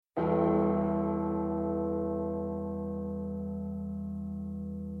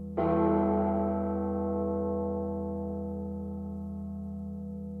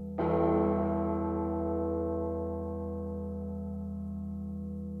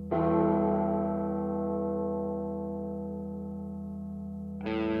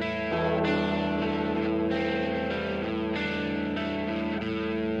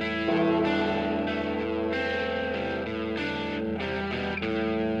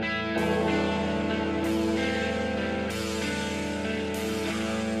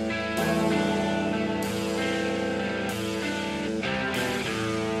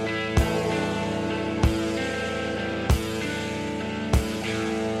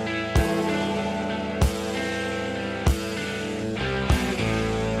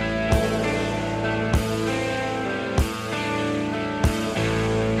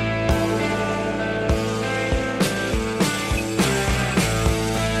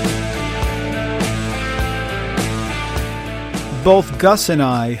Both Gus and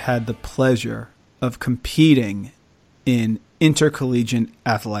I had the pleasure of competing in intercollegiate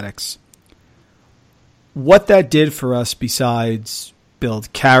athletics. What that did for us, besides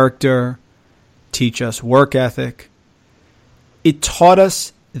build character, teach us work ethic, it taught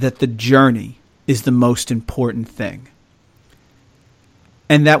us that the journey is the most important thing.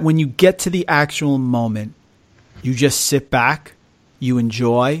 And that when you get to the actual moment, you just sit back, you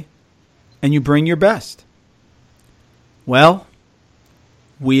enjoy, and you bring your best. Well,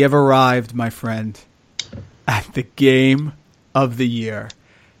 we have arrived, my friend, at the game of the year.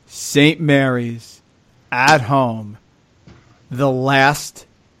 St. Mary's at home, the last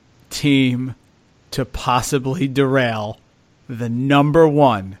team to possibly derail the number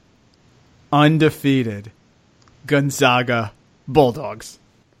one undefeated Gonzaga Bulldogs.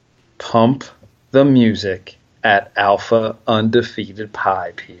 Pump the music at Alpha Undefeated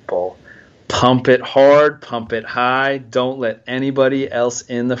Pie, people. Pump it hard, pump it high. Don't let anybody else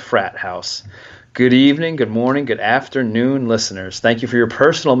in the frat house. Good evening, good morning, good afternoon, listeners. Thank you for your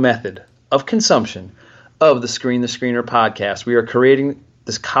personal method of consumption of the Screen the Screener podcast. We are creating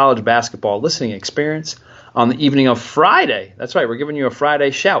this college basketball listening experience on the evening of Friday. That's right, we're giving you a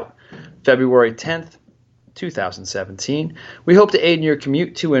Friday shout. February 10th, 2017. We hope to aid in your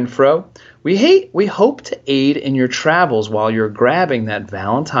commute to and fro. We hope to aid in your travels while you're grabbing that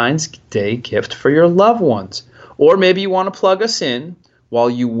Valentine's Day gift for your loved ones. Or maybe you want to plug us in while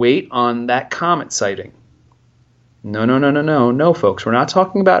you wait on that comet sighting. No, folks. We're not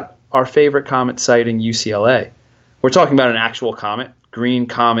talking about our favorite comet sighting, UCLA. We're talking about an actual comet, Green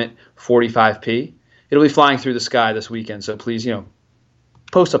Comet 45P. It'll be flying through the sky this weekend, so please,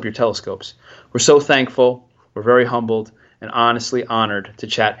 post up your telescopes. We're so thankful, we're very humbled, and honestly honored to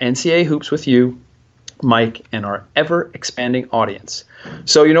chat NCAA hoops with you, Mike, and our ever-expanding audience.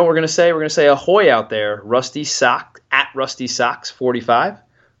 So you know what we're going to say? We're going to say ahoy out there, Rusty Sock, at Rusty Socks 45.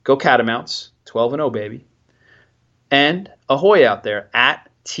 Go Catamounts, 12-0, baby. And ahoy out there, at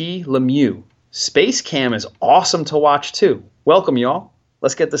T. Lemieux. Space Cam is awesome to watch, too. Welcome, y'all.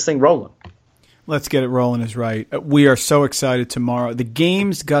 Let's get this thing rolling. Let's get it rolling is right. We are so excited tomorrow. The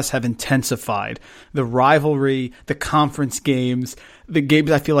games, Gus, have intensified. The rivalry, the conference games, the games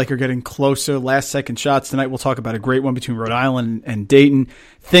I feel like are getting closer. Last second shots tonight. We'll talk about a great one between Rhode Island and Dayton.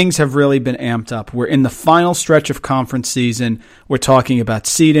 Things have really been amped up. We're in the final stretch of conference season. We're talking about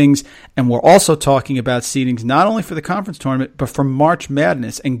seedings, and we're also talking about seedings not only for the conference tournament, but for March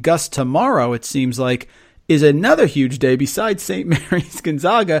Madness. And Gus, tomorrow, it seems like, is another huge day. Besides St. Mary's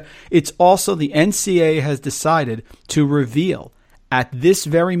Gonzaga, it's also the NCAA has decided to reveal at this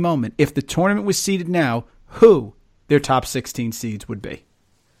very moment, if the tournament was seeded now, who their top 16 seeds would be.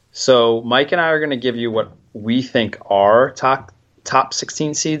 So Mike and I are going to give you what we think our top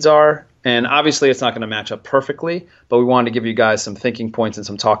 16 seeds are. And obviously it's not going to match up perfectly, but we wanted to give you guys some thinking points and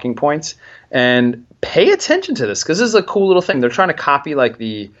some talking points. And pay attention to this because this is a cool little thing. They're trying to copy like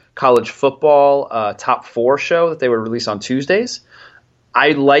the college football top 4 show that they would release on Tuesdays.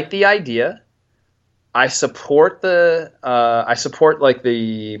 I like the idea. I support the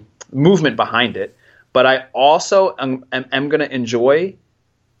movement behind it, but I also am going to enjoy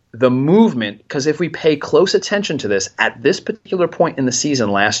the movement because if we pay close attention to this at this particular point in the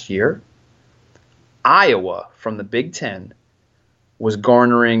season last year, Iowa from the Big Ten was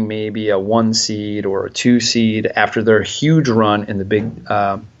garnering maybe a 1 seed or a 2 seed after their huge run in the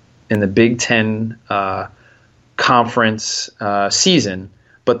Big Ten conference season,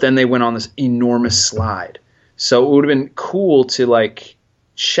 but then they went on this enormous slide. So it would have been cool to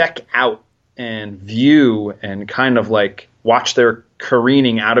check out and view and kind of watch their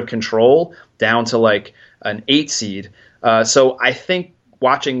careening out of control down to an 8 seed. So I think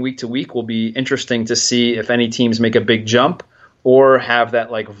watching week to week will be interesting to see if any teams make a big jump or have that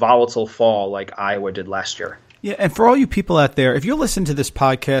volatile fall like Iowa did last year. Yeah, and for all you people out there, if you're listening to this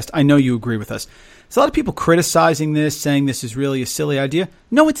podcast, I know you agree with us. There's a lot of people criticizing this, saying this is really a silly idea.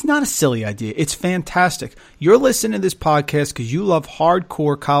 No, it's not a silly idea. It's fantastic. You're listening to this podcast because you love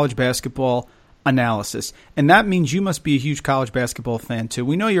hardcore college basketball analysis, and that means you must be a huge college basketball fan too.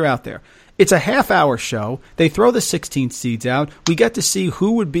 We know you're out there. It's a half-hour show. They throw the 16 seeds out. We get to see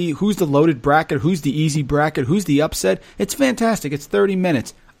who's the loaded bracket, who's the easy bracket, who's the upset. It's fantastic. It's 30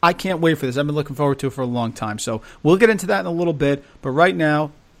 minutes. I can't wait for this. I've been looking forward to it for a long time. So we'll get into that in a little bit. But right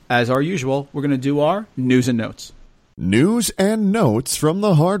now, as our usual, we're going to do our news and notes. News and notes from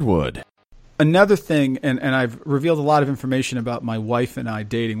the hardwood. Another thing, and I've revealed a lot of information about my wife and I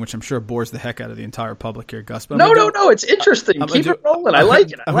dating, which I'm sure bores the heck out of the entire public here, Gus. But no, it's interesting. Keep it rolling. I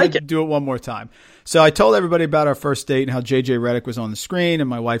like it. I like it. Do it one more time. So I told everybody about our first date and how J.J. Redick was on the screen, and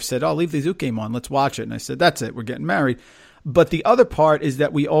my wife said, "Oh, leave the Zoot game on. Let's watch it." And I said, "That's it. We're getting married." But the other part is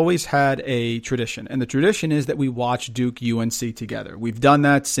that we always had a tradition, and the tradition is that we watch Duke UNC together. We've done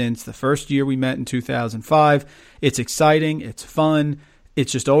that since the first year we met in 2005. It's exciting. It's fun.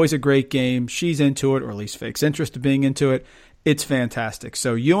 It's just always a great game. She's into it, or at least fakes interest of being into it. It's fantastic.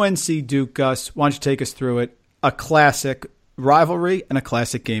 So UNC Duke, Gus, why don't you take us through it? A classic rivalry and a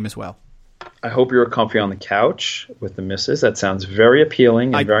classic game as well. I hope you're comfy on the couch with the missus. That sounds very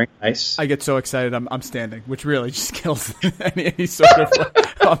appealing and very nice. I get so excited I'm standing, which really just kills any sort of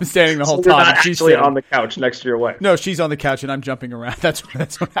I'm standing the whole so time. You're not she's actually standing on the couch next to your wife. No, she's on the couch and I'm jumping around. That's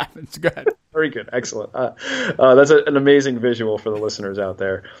what happens. Go ahead. Very good. Excellent. That's an amazing visual for the listeners out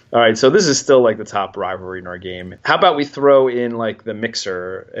there. All right, so this is still like the top rivalry in our game. How about we throw in like the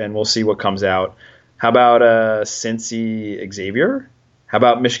mixer and we'll see what comes out. How about Cincy Xavier? How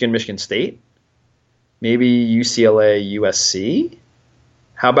about Michigan State? Maybe UCLA USC?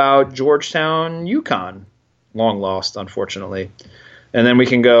 How about Georgetown UConn? Long lost, unfortunately. And then we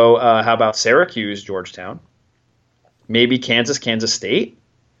can go, how about Syracuse Georgetown? Maybe Kansas State?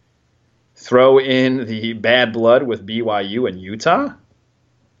 Throw in the bad blood with BYU and Utah?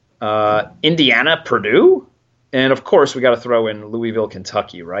 Indiana Purdue? And of course, we got to throw in Louisville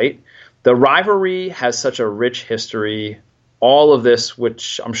Kentucky, right? The rivalry has such a rich history. All of this,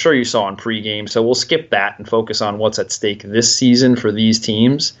 which I'm sure you saw in pregame, so we'll skip that and focus on what's at stake this season for these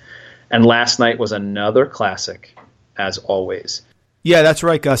teams. And last night was another classic, as always. Yeah, that's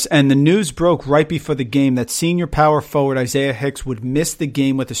right, Gus. And the news broke right before the game that senior power forward Isaiah Hicks would miss the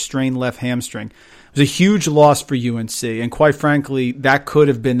game with a strained left hamstring. It was a huge loss for UNC, and quite frankly, that could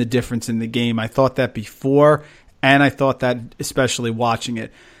have been the difference in the game. I thought that before, and I thought that especially watching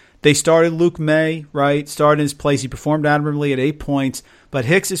it. They started Luke May, right? Started in his place. He performed admirably at 8 points, but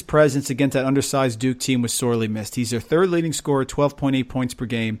Hicks's presence against that undersized Duke team was sorely missed. He's their third leading scorer, 12.8 points per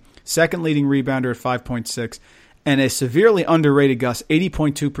game, second leading rebounder at 5.6, and a severely underrated Gus,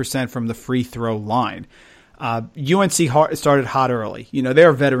 80.2% from the free throw line. UNC started hot early. You know,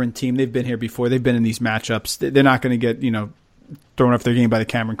 they're a veteran team. They've been here before. They've been in these matchups. They're not going to get, thrown off their game by the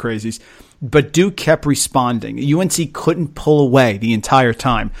Cameron Crazies. But Duke kept responding. UNC couldn't pull away the entire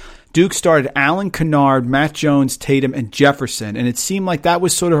time. Duke started Allen Kennard, Matt Jones, Tatum, and Jefferson, and it seemed like that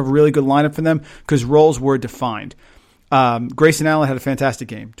was sort of a really good lineup for them because roles were defined. Grayson Allen had a fantastic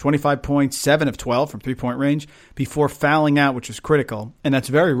game, 25 points, 7 of 12 from three-point range before fouling out, which was critical, and that's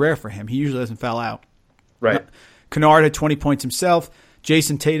very rare for him. He usually doesn't foul out. Right. Kennard had 20 points himself.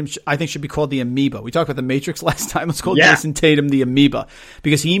 Jason Tatum, I think, should be called the amoeba. We talked about the Matrix last time. Let's call Jason Tatum the amoeba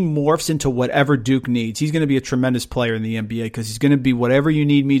because he morphs into whatever Duke needs. He's going to be a tremendous player in the NBA because he's going to be whatever you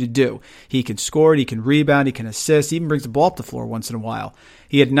need me to do. He can score, he can rebound, he can assist, he even brings the ball up the floor once in a while.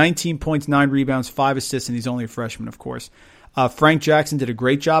 He had 19 points, 9 rebounds, 5 assists, and he's only a freshman, of course. Frank Jackson did a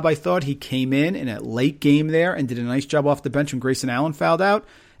great job, I thought. He came in a late game there and did a nice job off the bench when Grayson Allen fouled out,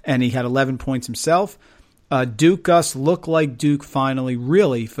 and he had 11 points himself. Duke, Gus, looked like Duke finally,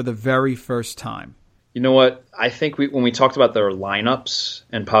 really, for the very first time. You know what? I think when we talked about their lineups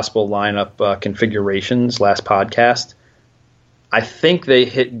and possible lineup configurations last podcast, I think they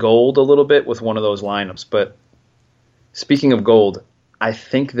hit gold a little bit with one of those lineups. But speaking of gold, I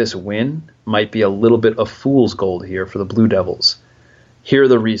think this win might be a little bit of fool's gold here for the Blue Devils. Here are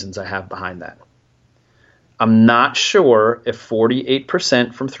the reasons I have behind that. I'm not sure if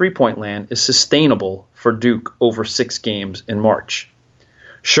 48% from three-point land is sustainable for Duke over 6 games in March.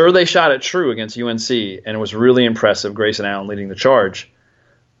 Sure, they shot it true against UNC, and it was really impressive, Grayson Allen leading the charge.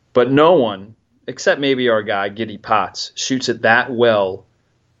 But no one, except maybe our guy, Giddy Potts, shoots it that well,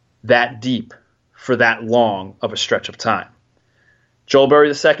 that deep, for that long of a stretch of time. Joel Berry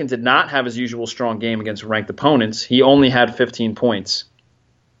II did not have his usual strong game against ranked opponents. He only had 15 points.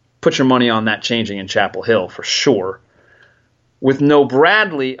 Put your money on that changing in Chapel Hill for sure. With no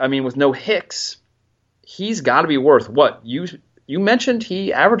Hicks, he's got to be worth what? You mentioned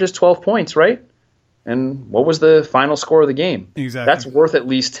he averages 12 points, right? And what was the final score of the game? Exactly. That's worth at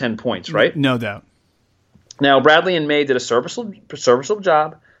least 10 points, right? No doubt. Now, Bradley and May did a serviceable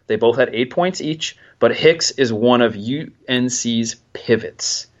job. They both had 8 points each, but Hicks is one of UNC's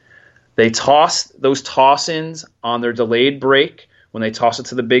pivots. They toss those toss-ins on their delayed break when they toss it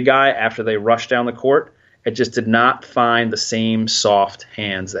to the big guy after they rush down the court. It just did not find the same soft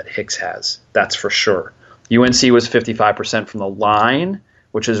hands that Hicks has. That's for sure. UNC was 55% from the line,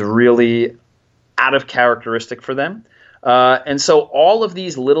 which is really out of characteristic for them. And so all of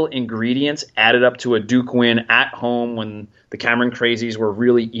these little ingredients added up to a Duke win at home when the Cameron Crazies were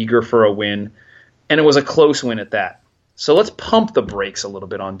really eager for a win. And it was a close win at that. So let's pump the brakes a little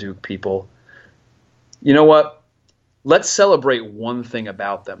bit on Duke, people. You know what? Let's celebrate one thing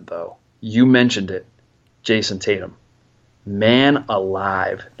about them, though. You mentioned it, Jason Tatum. Man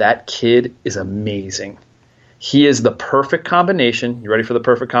alive, that kid is amazing. He is the perfect combination. You ready for the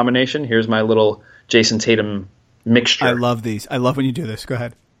perfect combination? Here's my little Jason Tatum mixture. I love these. I love when you do this. Go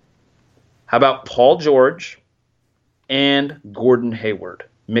ahead. How about Paul George and Gordon Hayward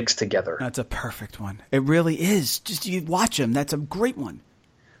mixed together? That's a perfect one. It really is. Just you watch him. That's a great one.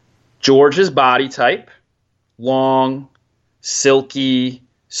 George's body type, long, silky,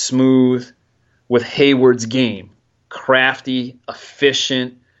 smooth, with Hayward's game, crafty,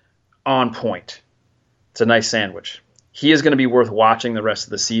 efficient, on point. It's a nice sandwich. He is going to be worth watching the rest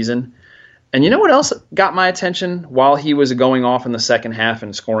of the season. And you know what else got my attention while he was going off in the second half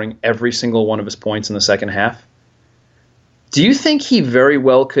and scoring every single one of his points in the second half? Do you think he very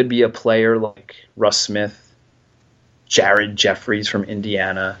well could be a player like Russ Smith, Jared Jeffries from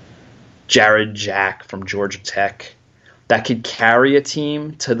Indiana, Jared Jack from Georgia Tech, that could carry a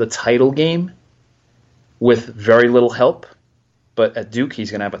team to the title game with very little help? But at Duke,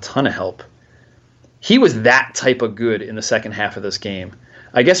 he's going to have a ton of help. He was that type of good in the second half of this game.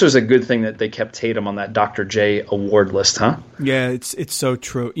 I guess it was a good thing that they kept Tatum on that Dr. J award list, huh? Yeah, it's so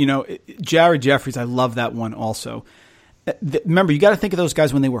true. You know, Jared Jeffries, I love that one also. Remember, you got to think of those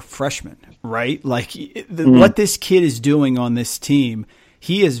guys when they were freshmen, right? Like what this kid is doing on this team,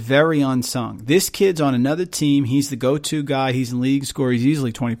 he is very unsung. This kid's on another team. He's the go-to guy. He's in league score. He's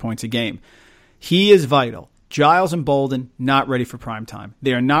easily 20 points a game. He is vital. Giles and Bolden, not ready for prime time.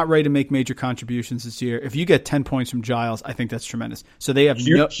 They are not ready to make major contributions this year. If you get 10 points from Giles, I think that's tremendous. So they have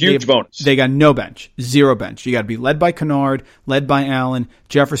huge bonus. They got no bench, zero bench. You got to be led by Kennard, led by Allen.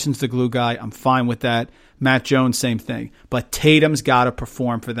 Jefferson's the glue guy. I'm fine with that. Matt Jones, same thing. But Tatum's got to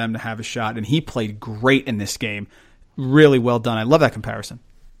perform for them to have a shot, and he played great in this game. Really well done. I love that comparison.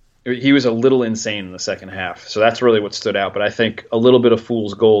 He was a little insane in the second half, so that's really what stood out. But I think a little bit of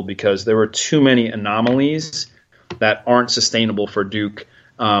fool's gold because there were too many anomalies that aren't sustainable for Duke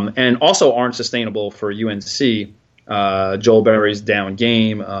and also aren't sustainable for UNC. Joel Berry's down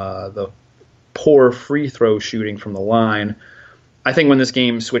game, the poor free throw shooting from the line. I think when this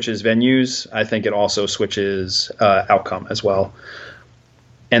game switches venues, I think it also switches outcome as well.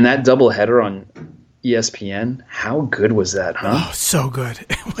 And that doubleheader on ESPN, how good was that, huh? Oh, so good.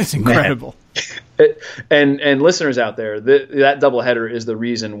 It was incredible. And listeners out there, that doubleheader is the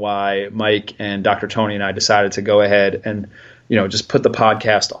reason why Mike and Dr. Tony and I decided to go ahead and just put the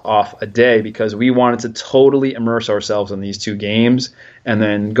podcast off a day because we wanted to totally immerse ourselves in these two games and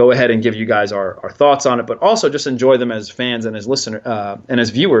then go ahead and give you guys our thoughts on it, but also just enjoy them as fans and as listeners and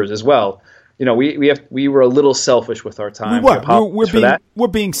as viewers as well. We were a little selfish with our time. We're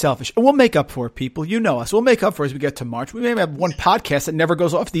being selfish. And we'll make up for it, people. You know us. We'll make up for it as we get to March. We may have one podcast that never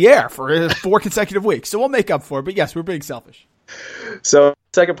goes off the air for 4 consecutive weeks. So we'll make up for it. But yes, we're being selfish. So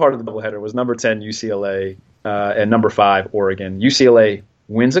second part of the doubleheader was number 10, UCLA, and number 5, Oregon. UCLA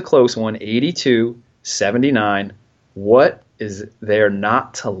wins a close one, 82-79. What is there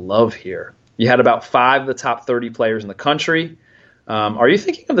not to love here? You had about 5 of the top 30 players in the country. Are you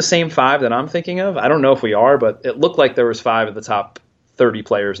thinking of the same 5 that I'm thinking of? I don't know if we are, but it looked like there was 5 of the top 30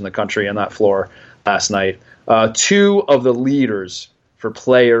 players in the country on that floor last night. 2 of the leaders for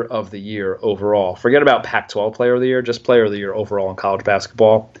player of the year overall. Forget about Pac-12 player of the year, just player of the year overall in college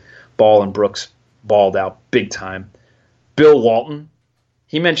basketball. Ball and Brooks balled out big time. Bill Walton,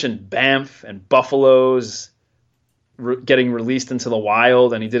 he mentioned Banff and Buffaloes getting released into the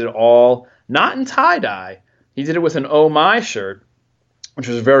wild, and he did it all not in tie-dye. He did it with an Oh My shirt, which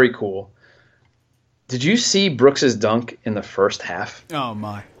was very cool. Did you see Brooks's dunk in the first half? Oh,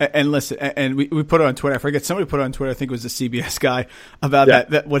 my. And listen, and we put it on Twitter. I forget. Somebody put it on Twitter. I think it was the CBS guy about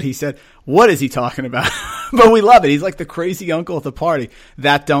that what he said. What is he talking about? But we love it. He's like the crazy uncle at the party.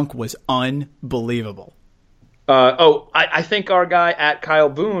 That dunk was unbelievable. I think our guy at Kyle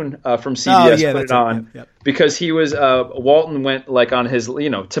Boone from CBS put it on because he was Walton went like on his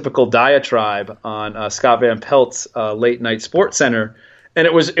typical diatribe on Scott Van Pelt's late night Sports Center, and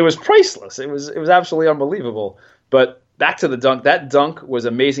it was priceless. It was absolutely unbelievable. But back to the dunk. That dunk was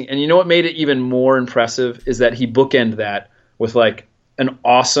amazing, and you know what made it even more impressive is that he bookended that with like an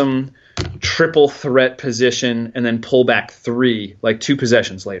awesome triple threat position and then pull back 3 like 2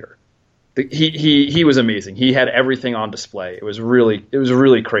 possessions later. He was amazing. He had everything on display. It was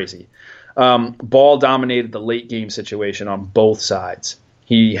really crazy. Ball dominated the late game situation on both sides.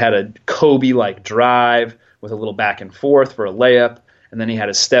 He had a Kobe-like drive with a little back and forth for a layup, and then he had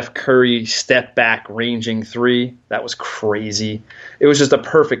a Steph Curry step back ranging 3. That was crazy. It was just a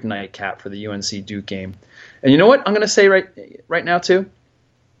perfect nightcap for the UNC Duke game. And you know what I'm going to say right now too?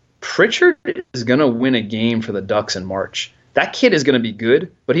 Pritchard is going to win a game for the Ducks in March. That kid is going to be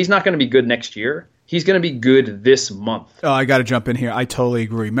good, but he's not going to be good next year. He's going to be good this month. Oh, I got to jump in here. I totally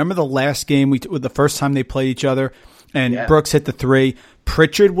agree. Remember the last game, the first time they played each other, and Brooks hit the 3.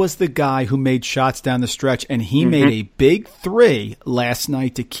 Pritchard was the guy who made shots down the stretch, and he made a big 3 last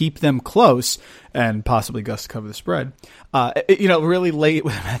night to keep them close and possibly Gus to cover the spread. Really late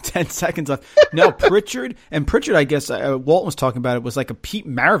with about 10 seconds left. No, Pritchard, I guess Walton was talking about it, was like a Pete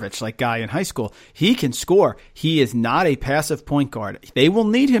Maravich guy in high school. He can score. He is not a passive point guard. They will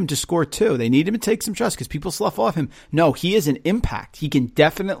need him to score too. They need him to take some shots because people slough off him. No, he is an impact. He can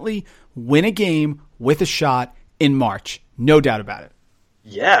definitely win a game with a shot in March. No doubt about it.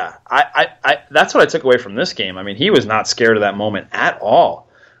 Yeah, I that's what I took away from this game. I mean, he was not scared of that moment at all.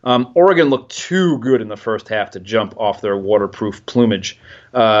 Oregon looked too good in the first half to jump off their waterproof plumage.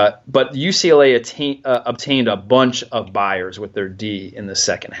 But UCLA obtained a bunch of buyers with their D in the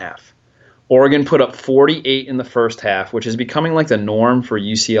second half. Oregon put up 48 in the first half, which is becoming like the norm for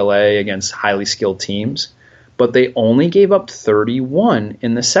UCLA against highly skilled teams. But they only gave up 31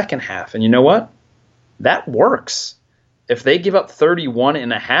 in the second half. And you know what? That works. If they give up 31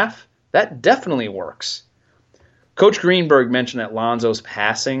 and a half, that definitely works. Coach Greenberg mentioned that Lonzo's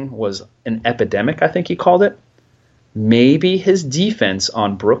passing was an epidemic, I think he called it. Maybe his defense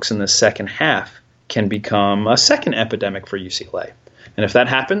on Brooks in the second half can become a second epidemic for UCLA. And if that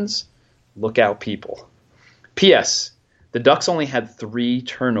happens, look out, people. P.S. The Ducks only had 3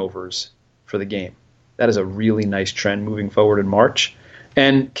 turnovers for the game. That is a really nice trend moving forward in March.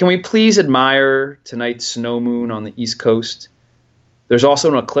 And can we please admire tonight's snow moon on the East Coast? There's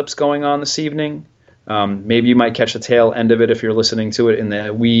also an eclipse going on this evening. Maybe you might catch the tail end of it if you're listening to it in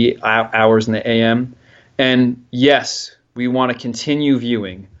the wee hours in the AM. And yes, we want to continue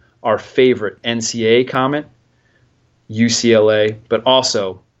viewing our favorite NCAA comet, UCLA, but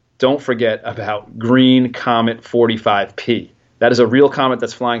also don't forget about Green Comet 45P. That is a real comet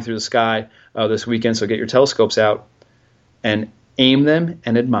that's flying through the sky this weekend, so get your telescopes out and aim them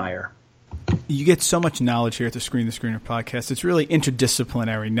and admire. You get so much knowledge here at the Screen the Screener podcast. It's really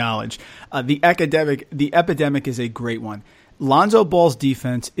interdisciplinary knowledge. The epidemic is a great one. Lonzo Ball's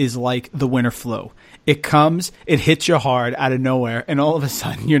defense is like the winter flu. It comes, it hits you hard out of nowhere, and all of a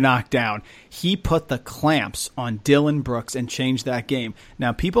sudden you're knocked down. He put the clamps on Dillon Brooks and changed that game.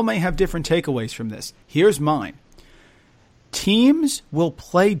 Now, people may have different takeaways from this. Here's mine. Teams will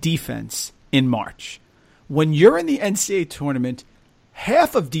play defense in March. When you're in the NCAA tournament,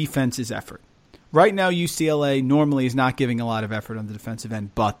 half of defense is effort. Right now, UCLA normally is not giving a lot of effort on the defensive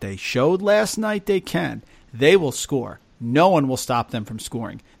end, but they showed last night they can. They will score. No one will stop them from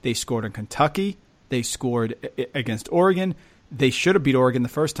scoring. They scored in Kentucky. They scored against Oregon. They should have beat Oregon the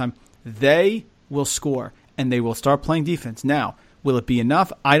first time. They will score, and they will start playing defense. Now, will it be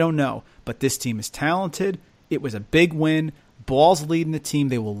enough? I don't know, but this team is talented. It was a big win. Ball's leading the team.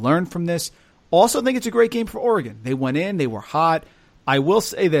 They will learn from this. Also think it's a great game for Oregon. They went in. They were hot. I will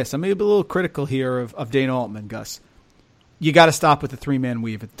say this. I'm going to be a little critical here of Dana Altman, Gus. You got to stop with the 3-man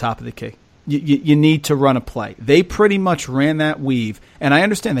weave at the top of the key. You need to run a play. They pretty much ran that weave, and I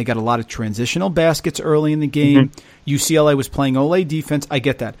understand they got a lot of transitional baskets early in the game. UCLA was playing Ole defense. I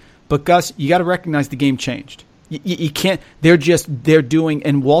get that. But, Gus, you got to recognize the game changed. You can't – they're doing –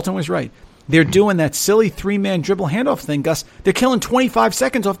 and Walton was right. They're doing that silly 3-man dribble handoff thing, Gus. They're killing 25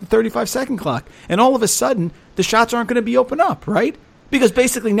 seconds off the 35-second clock. And all of a sudden, the shots aren't going to be open up, right? Because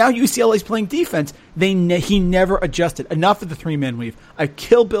basically now UCLA's playing defense. He never adjusted. Enough of the 3-man weave. I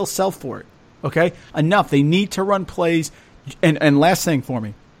kill Bill Self for it, okay? Enough. They need to run plays. And last thing for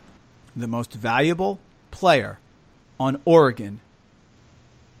me, the most valuable player on Oregon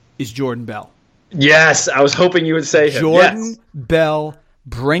is Jordan Bell. Yes, I was hoping you would say him. Jordan Bell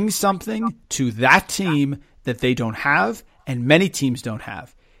brings something to that team that they don't have and many teams don't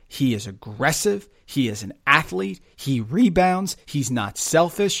have. He is aggressive. He is an athlete. He rebounds. He's not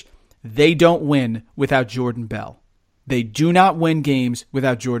selfish. They don't win without Jordan Bell. They do not win games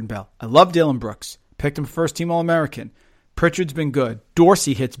without Jordan Bell. I love Dillon Brooks. Picked him first-team All-American. Pritchard's been good.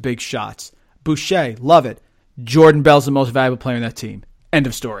 Dorsey hits big shots. Boucher, love it. Jordan Bell's the most valuable player in that team. End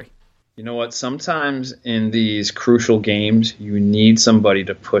of story. You know what? Sometimes in these crucial games, you need somebody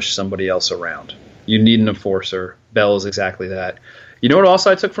to push somebody else around. You need an enforcer. Bell is exactly that. You know what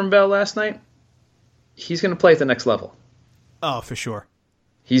also I took from Bell last night? He's going to play at the next level. Oh, for sure.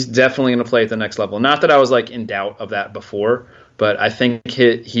 He's definitely going to play at the next level. Not that I was in doubt of that before, but I think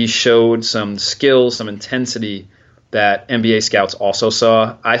he showed some skill, some intensity that NBA scouts also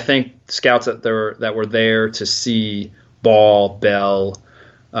saw. I think scouts that were there to see Ball, Bell,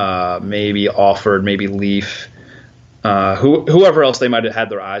 maybe Alford, maybe Leaf, whoever else they might have had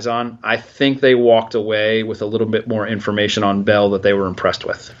their eyes on, I think they walked away with a little bit more information on Bell that they were impressed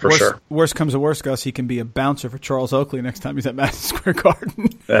with, for sure. Worst comes to worst, Gus, he can be a bouncer for Charles Oakley next time he's at Madison Square Garden.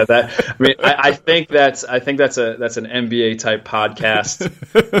 I think that's an NBA type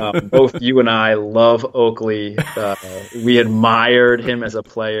podcast. Both you and I love Oakley. We admired him as a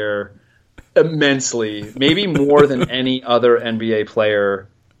player immensely, maybe more than any other NBA player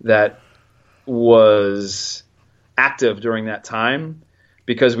that was active during that time,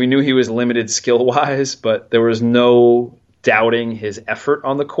 because we knew he was limited skill-wise, but there was no doubting his effort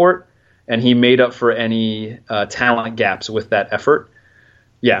on the court, and he made up for any talent gaps with that effort.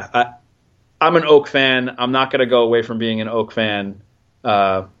 Yeah, I'm an Oak fan. I'm not going to go away from being an Oak fan.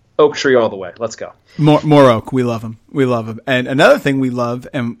 Oak Tree all the way. Let's go. More Oak. We love him. We love him. And another thing we love,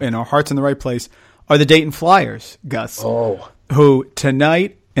 and our heart's in the right place, are the Dayton Flyers, Gus. Oh. Who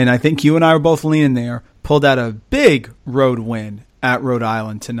tonight, and I think you and I were both leaning there, pulled out a big road win at Rhode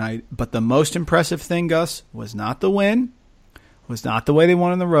Island tonight. But the most impressive thing, Gus, was not the win, was not the way they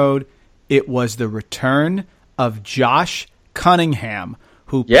won on the road. It was the return of Josh Cunningham,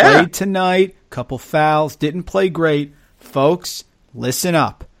 who played tonight, couple fouls, didn't play great. Folks, listen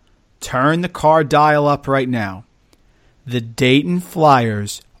up. Turn the car dial up right now. The Dayton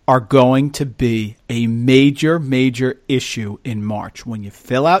Flyers are going to be a major, major issue in March. When you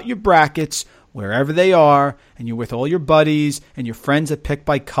fill out your brackets, wherever they are, and you're with all your buddies and your friends that pick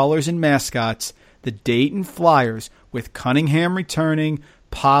by colors and mascots, the Dayton Flyers, with Cunningham returning,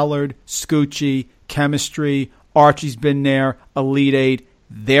 Pollard, Scoochie, chemistry, Archie's been there, Elite Eight,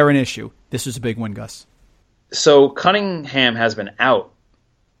 they're an issue. This was a big win, Gus. So Cunningham has been out,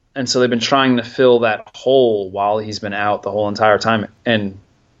 and so they've been trying to fill that hole while he's been out the whole entire time. And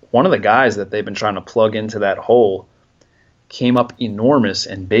one of the guys that they've been trying to plug into that hole came up enormous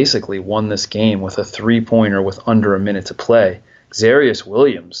and basically won this game with a three-pointer with under a minute to play. Xarius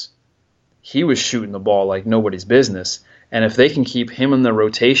Williams, he was shooting the ball like nobody's business. And if they can keep him in the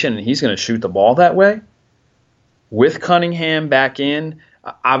rotation and he's going to shoot the ball that way, with Cunningham back in,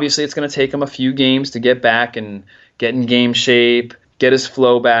 obviously it's going to take him a few games to get back and get in game shape, get his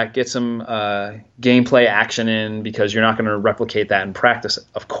flow back, get some gameplay action in, because you're not going to replicate that in practice.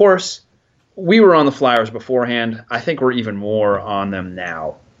 Of course, we were on the Flyers beforehand. I think we're even more on them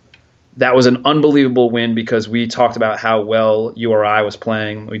now. That was an unbelievable win because we talked about how well URI was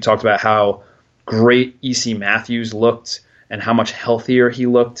playing. We talked about how great E.C. Matthews looked and how much healthier he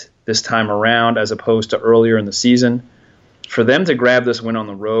looked this time around as opposed to earlier in the season. For them to grab this win on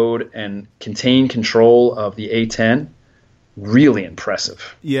the road and contain control of the A-10, really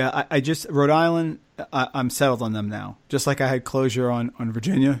impressive. Yeah, I just Rhode Island, I'm settled on them now. Just like I had closure on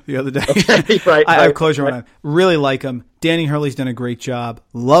Virginia the other day. Okay, right, I have closure on them. Really like them. Danny Hurley's done a great job.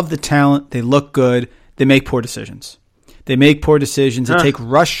 Love the talent. They look good. They make poor decisions. They take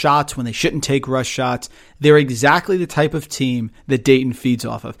rush shots when they shouldn't take rush shots. They're exactly the type of team that Dayton feeds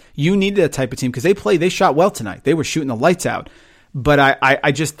off of. You need that type of team because they shot well tonight. They were shooting the lights out. But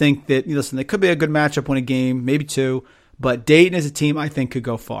I just think that, listen, they could be a good matchup, win a game, maybe two. But Dayton as a team, I think, could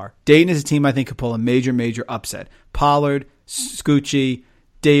go far. Dayton as a team, I think, could pull a major, major upset. Pollard, Scoochie,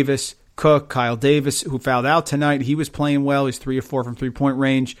 Davis, Cook, Kyle Davis, who fouled out tonight. He was playing well. He's 3 or 4 from three-point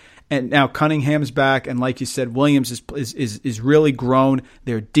range. And now Cunningham's back. And like you said, Williams is really grown.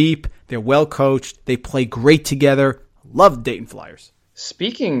 They're deep. They're well coached. They play great together. Love the Dayton Flyers.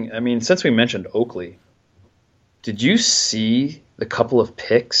 Speaking, since we mentioned Oakley, did you see the couple of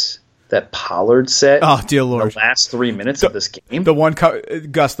picks that Pollard set? Oh, dear Lord. The last 3 minutes of this game? The one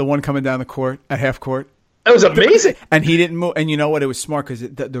coming down the court at half court. It was amazing. And he didn't move. And you know what? It was smart because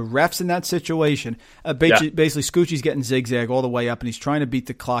the refs in that situation, basically Scoochie's getting zigzag all the way up, and he's trying to beat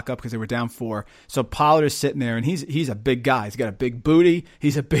the clock up because they were down 4. So Pollard is sitting there, and he's a big guy. He's got a big booty.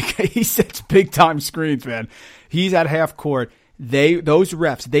 He sets big-time screens, man. He's at half court. Those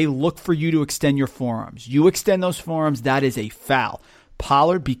refs, they look for you to extend your forearms. You extend those forearms, that is a foul.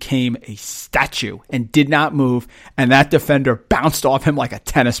 Pollard became a statue and did not move, and that defender bounced off him like a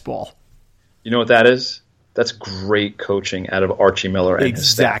tennis ball. You know what that is? That's great coaching out of Archie Miller and his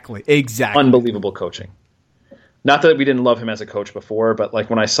staff. Exactly. Unbelievable coaching. Not that we didn't love him as a coach before, but like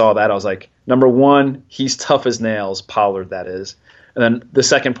when I saw that, I was like, number one, he's tough as nails, Pollard, that is. And then the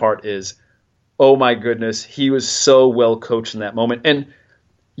second part is, oh my goodness, he was so well coached in that moment. And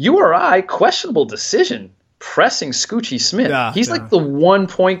URI, questionable decision, pressing Scoochie Smith. He's like the one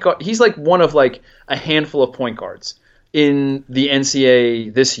point guard. He's like one of like a handful of point guards in the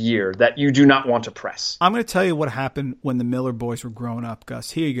NCAA this year that you do not want to press. I'm going to tell you what happened when the Miller boys were growing up, Gus.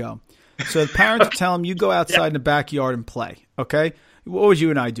 Here you go. So the parents would tell them, you go outside in the backyard and play, okay? What would you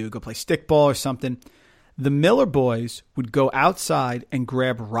and I do? Go play stickball or something. the Miller boys would go outside and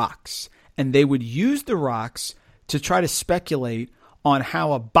grab rocks, and they would use the rocks to try to speculate on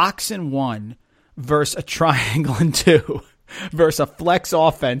how a box and one versus a triangle and two versus a flex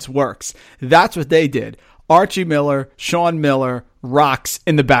offense works. That's what they did. Archie Miller, Sean Miller, rocks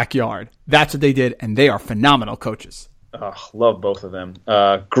in the backyard. That's what they did, and they are phenomenal coaches. Love both of them.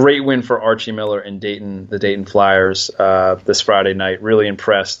 Great win for Archie Miller and the Dayton Flyers this Friday night. Really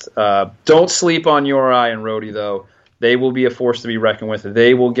impressed. Don't sleep on Uri and Rhodey, though. They will be a force to be reckoned with.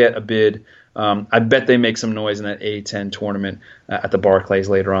 They will get a bid. I bet they make some noise in that A10 tournament at the Barclays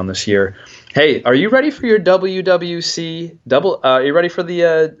later on this year. Hey, are you ready for your WWC double? Are you ready for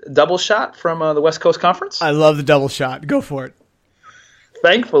the double shot from the West Coast Conference? I love the double shot. Go for it.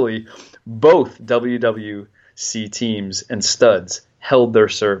 Thankfully, both WWC teams and studs held their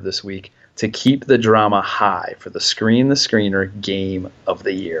serve this week to keep the drama high for the Screener game of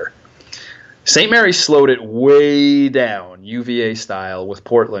the year. St. Mary's slowed it way down, UVA style, with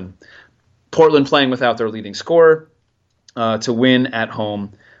Portland. Portland playing without their leading scorer to win at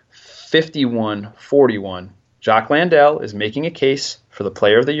home 51-41. Jock Landale is making a case for the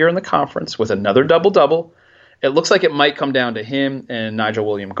player of the year in the conference with another double-double. It looks like it might come down to him and Nigel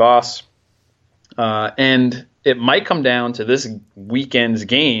Williams-Goss. And it might come down to this weekend's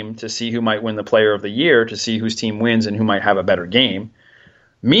game to see who might win the player of the year, to see whose team wins and who might have a better game.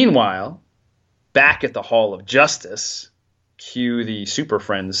 Meanwhile, back at the Hall of Justice, cue the Super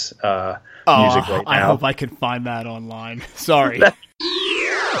Friends music right now. I hope I can find that online. Sorry.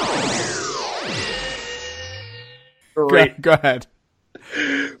 Go ahead.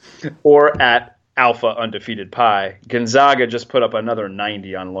 Or at Alpha Undefeated Pi, Gonzaga just put up another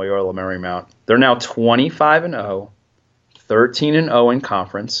 90 on Loyola Marymount. They're now 25-0, 13-0 in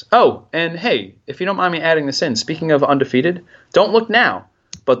conference. Oh, and hey, if you don't mind me adding this in, speaking of undefeated, don't look now,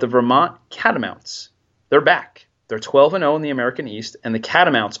 but the Vermont Catamounts, they're back. They're 12-0 in the American East, and the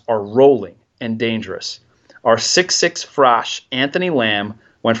Catamounts are rolling and dangerous. Our 6'6" Frosh, Anthony Lamb,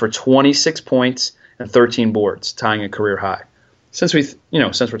 went for 26 points and 13 boards, tying a career high. Since we're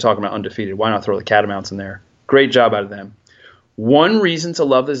talking about undefeated, why not throw the Catamounts in there? Great job out of them. One reason to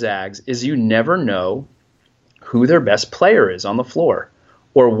love the Zags is you never know who their best player is on the floor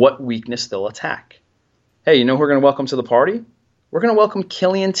or what weakness they'll attack. Hey, you know who we're going to welcome to the party? We're going to welcome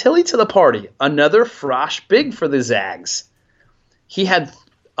Killian Tilly to the party. Another Frosh big for the Zags. He had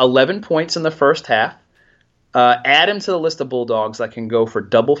 11 points in the first half. Add him to the list of Bulldogs that can go for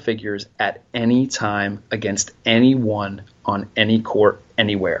double figures at any time against anyone on any court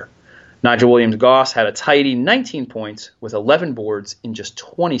anywhere. Nigel Williams-Goss had a tidy 19 points with 11 boards in just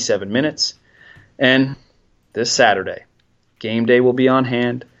 27 minutes. And this Saturday, game day will be on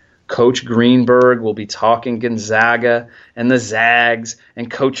hand. Coach Greenberg will be talking Gonzaga and the Zags,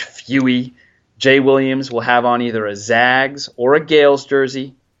 and Coach Fewey. Jay Williams will have on either a Zags or a Gales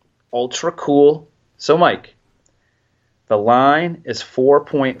jersey. Ultra cool. So, Mike, the line is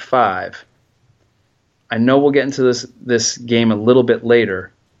 4.5. I know we'll get into this game a little bit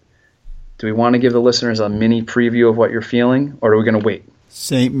later. Do we want to give the listeners a mini preview of what you're feeling, or are we going to wait?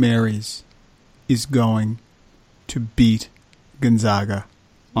 St. Mary's is going to beat Gonzaga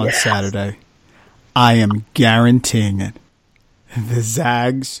on Saturday. I am guaranteeing it. The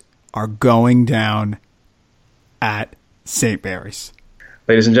Zags are going down at St. Mary's.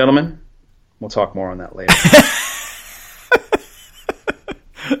 Ladies and gentlemen, we'll talk more on that later.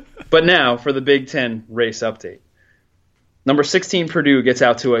 But now for the Big Ten race update. Number 16 Purdue gets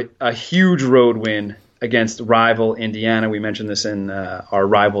out to a huge road win against rival Indiana. We mentioned this in our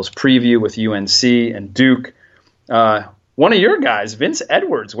rivals preview with UNC and Duke. One of your guys, Vince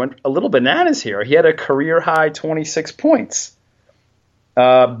Edwards, went a little bananas here. He had a career-high 26 points.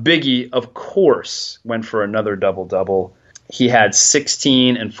 Biggie, of course, went for another double-double. He had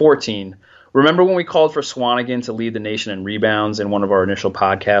 16 and 14. Remember when we called for Swanigan to lead the nation in rebounds in one of our initial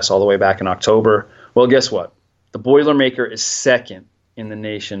podcasts all the way back in October? Well, guess what? The Boilermaker is second in the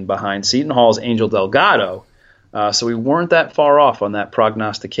nation behind Seton Hall's Angel Delgado, so we weren't that far off on that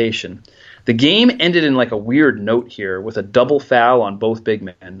prognostication. The game ended in like a weird note here with a double foul on both big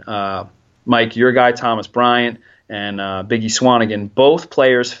men. Mike, your guy Thomas Bryant and Biggie Swanigan, both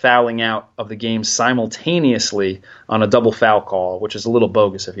players fouling out of the game simultaneously on a double foul call, which is a little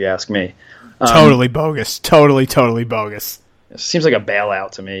bogus if you ask me. Totally bogus. Totally bogus. It seems like a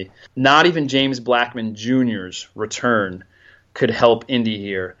bailout to me. Not even James Blackman Jr.'s return could help Indy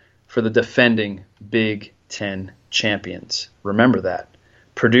here for the defending Big Ten champions. Remember that.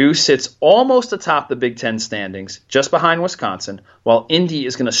 Purdue sits almost atop the Big Ten standings, just behind Wisconsin, while Indy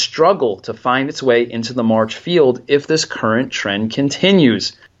is going to struggle to find its way into the March field if this current trend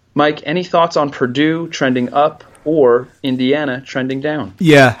continues. Mike, any thoughts on Purdue trending up or Indiana trending down?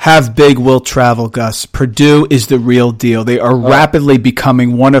 Yeah, have big, will travel, Gus. Purdue is the real deal. They are rapidly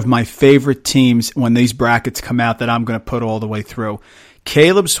becoming one of my favorite teams when these brackets come out that I'm going to put all the way through.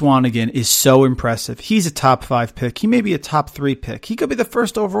 Caleb Swanigan is so impressive. He's a top 5 pick. He may be a top 3 pick. He could be the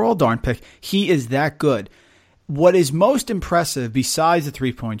first overall darn pick. He is that good. What is most impressive, besides the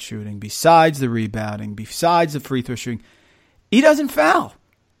three-point shooting, besides the rebounding, besides the free throw shooting, he doesn't foul.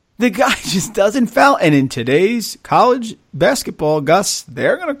 The guy just doesn't foul. And in today's college basketball, Gus,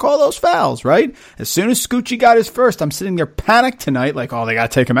 they're going to call those fouls, right? As soon as Scoochie got his first, I'm sitting there panicked tonight like, oh, they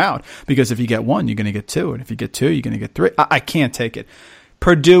got to take him out. Because if you get 1, you're going to get 2. And if you get 2, you're going to get 3. I can't take it.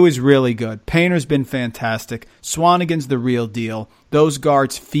 Purdue is really good. Painter's been fantastic. Swanigan's the real deal. Those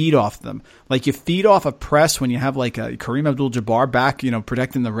guards feed off them. Like you feed off a press when you have like a Kareem Abdul-Jabbar back,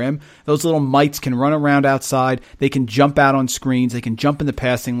 protecting the rim. Those little mites can run around outside. They can jump out on screens. They can jump in the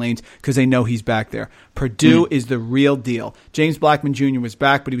passing lanes because they know he's back there. Purdue is the real deal. James Blackman Jr. was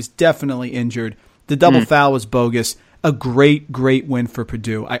back, but he was definitely injured. The double foul was bogus. A great, great win for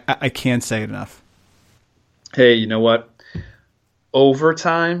Purdue. I can't say it enough. Hey, you know what?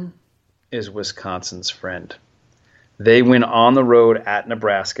 Overtime is Wisconsin's friend. They win on the road at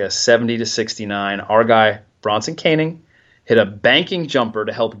Nebraska, 70-69. Our guy, Bronson Koenig, hit a banking jumper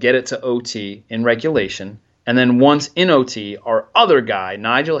to help get it to OT in regulation. And then once in OT, our other guy,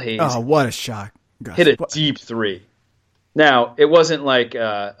 Nigel Hayes, what a shot. Gus. Hit a deep 3. Now, it wasn't like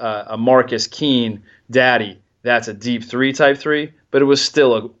a Marcus Keene, daddy, that's a deep 3 type 3, but it was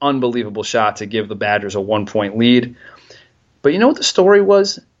still an unbelievable shot to give the Badgers a 1-point lead. But you know what the story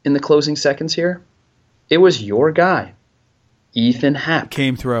was in the closing seconds here? It was your guy, Ethan Happ.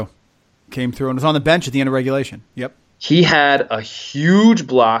 Came through and was on the bench at the end of regulation. Yep. He had a huge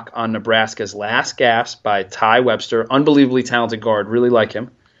block on Nebraska's last gasp by Ty Webster, unbelievably talented guard, really like him.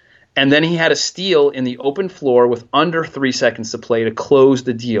 And then he had a steal in the open floor with under 3 seconds to play to close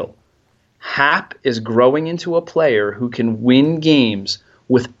the deal. Happ is growing into a player who can win games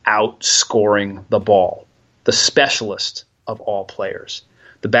without scoring the ball. The specialist of all players.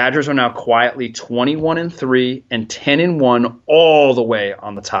 The Badgers are now quietly 21-3 and 10-1 all the way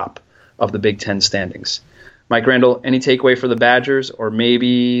on the top of the Big Ten standings. Mike Randall, any takeaway for the Badgers or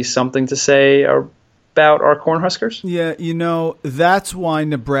maybe something to say about our Cornhuskers? Yeah, that's why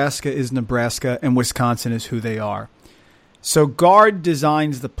Nebraska is Nebraska and Wisconsin is who they are. So guard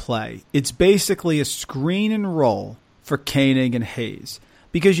designs the play. It's basically a screen and roll for Koenig and Hayes.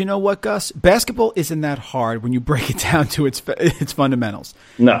 Because you know what, Gus? Basketball isn't that hard when you break it down to its fundamentals.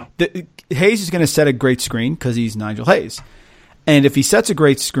 No. Hayes is going to set a great screen because he's Nigel Hayes. And if he sets a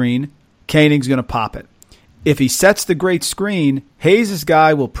great screen, Koenig's going to pop it. If he sets the great screen, Hayes'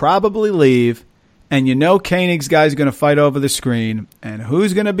 guy will probably leave, and Koenig's guy is going to fight over the screen. And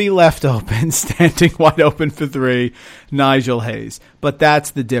who's going to be left open, standing wide open for 3? Nigel Hayes. But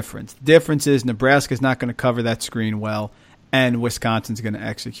that's the difference. The difference is Nebraska's not going to cover that screen well. And Wisconsin's going to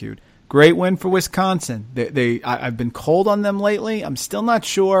execute. Great win for Wisconsin. I've been cold on them lately. I'm still not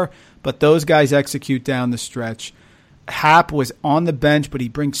sure, but those guys execute down the stretch. Happ was on the bench, but he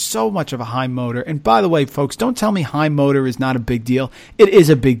brings so much of a high motor. And by the way, folks, don't tell me high motor is not a big deal. It is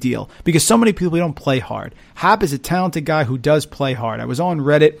a big deal because so many people don't play hard. Happ is a talented guy who does play hard. I was on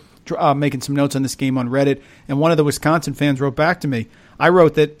Reddit making some notes on this game on Reddit, and one of the Wisconsin fans wrote back to me. I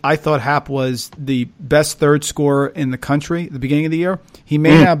wrote that I thought Happ was the best third scorer in the country at the beginning of the year. He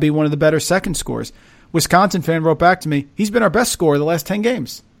may now be one of the better second scorers. Wisconsin fan wrote back to me, he's been our best scorer the last 10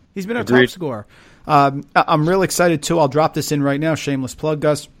 games. He's been our top scorer. I'm real excited, too. I'll drop this in right now. Shameless plug,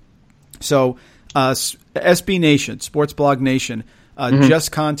 Gus. So SB Nation, Sports Blog Nation,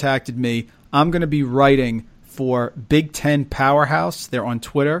 just contacted me. I'm going to be writing for Big Ten Powerhouse. They're on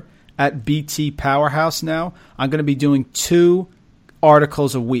Twitter, at BT Powerhouse now. I'm going to be doing 2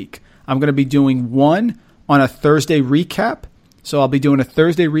 articles a week. I'm going to be doing one on a Thursday recap. So I'll be doing a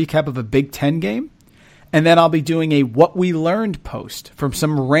Thursday recap of a Big Ten game. And then I'll be doing a What We Learned post from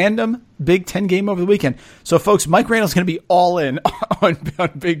some random Big Ten game over the weekend. So, folks, Mike Randall's going to be all in on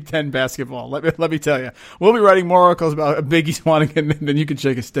Big Ten basketball. Let me tell you. We'll be writing more articles about Biggie Swanigan than you can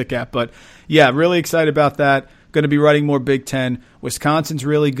shake a stick at. But, yeah, really excited about that. Going to be writing more Big Ten. Wisconsin's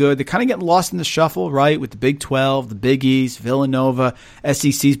really good. They're kind of getting lost in the shuffle, right, with the Big 12, the Big East, Villanova.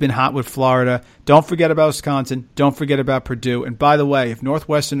 SEC's been hot with Florida. Don't forget about Wisconsin. Don't forget about Purdue. And by the way, if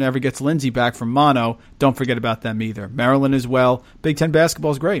Northwestern ever gets Lindsey back from mono, don't forget about them either. Maryland as well. Big Ten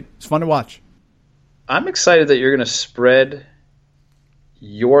basketball is great. It's fun to watch. I'm excited that you're going to spread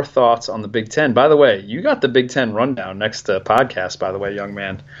your thoughts on the Big Ten. By the way, you got the Big Ten rundown next podcast, by the way, young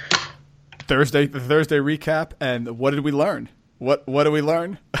man. The Thursday recap, and what did we learn? What do we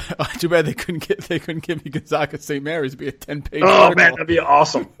learn? Too bad they couldn't give me Gonzaga St. Mary's. It'd be a 10-page Oh article. man, that'd be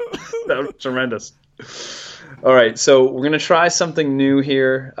awesome. That would be tremendous. All right, so we're gonna try something new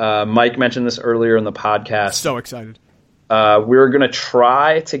here. Mike mentioned this earlier in the podcast. So excited. We're gonna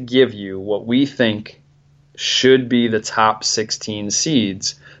try to give you what we think should be the top 16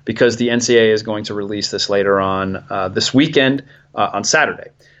 seeds, because the NCAA is going to release this later on this weekend on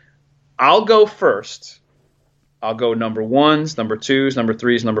Saturday. I'll go first. I'll go number ones, number twos, number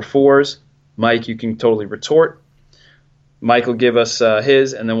threes, number fours. Mike, you can totally retort. Mike will give us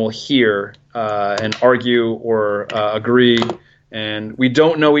his, and then we'll hear and argue or agree. And we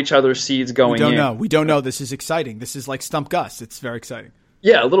don't know each other's seeds going in. We don't know. This is exciting. This is like Stump Gus. It's very exciting.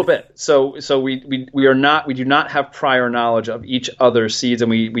 Yeah, a little bit. So we do not have prior knowledge of each other's seeds, and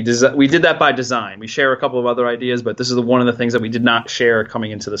we did that by design. We share a couple of other ideas, but this is one of the things that we did not share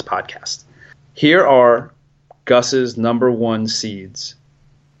coming into this podcast. Here are Gus's number one seeds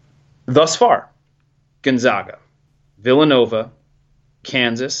thus far: Gonzaga, Villanova,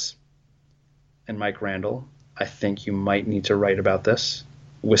 Kansas, and Mike Randall, I think you might need to write about this,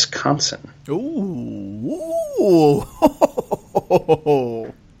 Wisconsin. Ooh.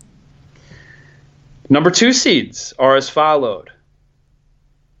 Number two seeds are as followed: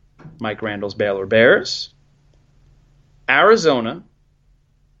 Mike Randall's Baylor Bears, Arizona,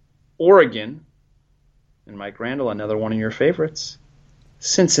 Oregon, and Mike Randall, another one of your favorites,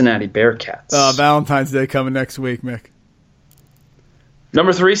 Cincinnati Bearcats. Valentine's Day coming next week, Mick.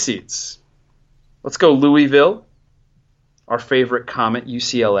 Number three seeds. Let's go Louisville, our favorite Comet,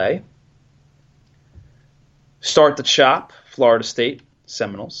 UCLA. Start the chop, Florida State,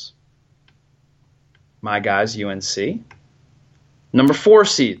 Seminoles. My guys, UNC. Number four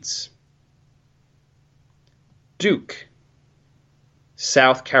seeds. Duke,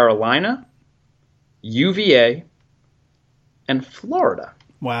 South Carolina, UVA, and Florida.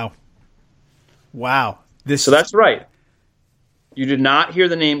 Wow. So that's right. You did not hear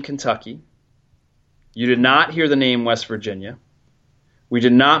the name Kentucky. You did not hear the name West Virginia. We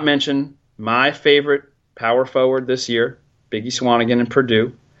did not mention my favorite power forward this year, Biggie Swanigan and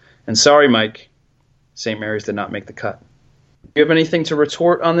Purdue. And sorry, Mike, St. Mary's did not make the cut. Do you have anything to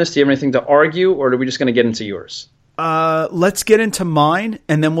retort on this? Do you have anything to argue, or are we just going to get into yours? Let's get into mine,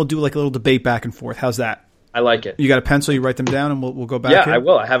 and then we'll do like a little debate back and forth. How's that? I like it. You got a pencil? You write them down, and we'll go back. Yeah, here? I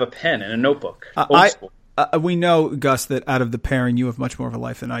will. I have a pen and a notebook. Old school. We know, Gus, that out of the pairing, you have much more of a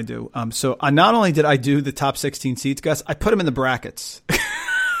life than I do. So not only did I do the top 16 seeds, Gus, I put them in the brackets.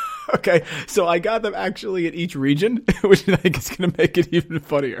 Okay, so I got them actually in each region, which I think is going to make it even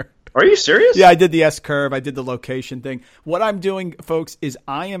funnier. Are you serious? Yeah, I did the S-curve. I did the location thing. What I'm doing, folks, is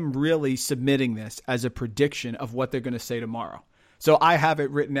I am really submitting this as a prediction of what they're going to say tomorrow. So I have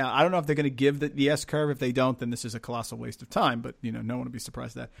it written out. I don't know if they're going to give the S-curve. If they don't, then this is a colossal waste of time. But, no one will be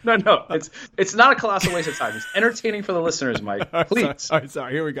surprised at that. No. It's not a colossal waste of time. It's entertaining for the listeners, Mike. Please. All right,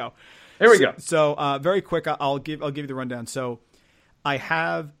 sorry. Here we go. So very quick, I'll give you the rundown. So I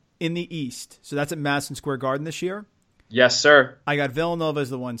have in the East, so that's at Madison Square Garden this year. Yes, sir. I got Villanova as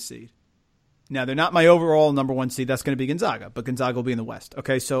the 1 seed. Now, they're not my overall number 1 seed. That's going to be Gonzaga, but Gonzaga will be in the West.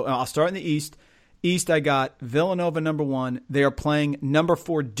 Okay, so I'll start in the East. East, I got Villanova number 1. They are playing number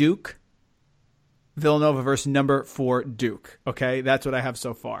 4 Duke. Villanova versus number 4 Duke. Okay, that's what I have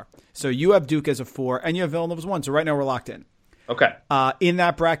so far. So you have Duke as a 4, and you have Villanova as 1. So right now we're locked in. Okay. In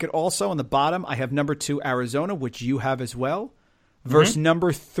that bracket also, on the bottom, I have number 2 Arizona, which you have as well, versus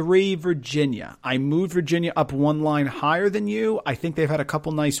number 3 Virginia. I moved Virginia up 1 line higher than you. I think they've had a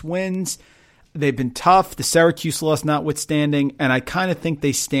couple nice wins. They've been tough, the Syracuse loss notwithstanding, and I kind of think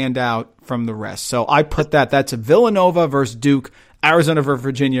they stand out from the rest. So I put that's a Villanova versus Duke, Arizona versus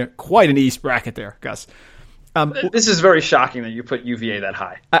Virginia. Quite an East bracket there, Gus. This is very shocking that you put UVA that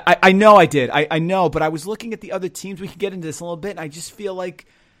high. I know I did. I know, but I was looking at the other teams. We could get into this a little bit, and I just feel like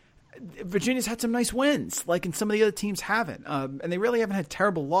Virginia's had some nice wins, and some of the other teams haven't. And they really haven't had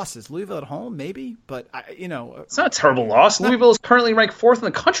terrible losses. Louisville at home, maybe, but it's not a terrible loss. Louisville is currently ranked 4th in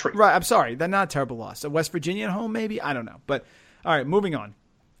the country. Right. I'm sorry, they're not a terrible loss. West Virginia at home, maybe. I don't know, but all right, moving on.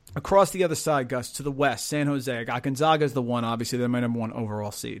 Across the other side, Gus, to the West, San Jose. I got Gonzaga as the 1. Obviously, they're my number 1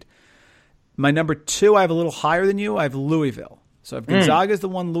 overall seed. My number 2, I have a little higher than you. I have Louisville. So I have Gonzaga as the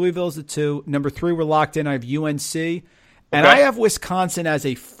 1, Louisville as the 2. Number 3, we're locked in. I have UNC. And I have Wisconsin as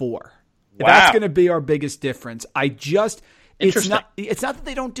a 4. Wow. That's going to be our biggest difference. It's not that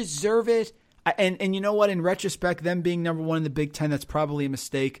they don't deserve it. And you know what? In retrospect, them being number 1 in the Big Ten, that's probably a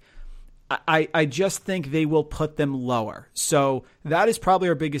mistake. I just think they will put them lower. So that is probably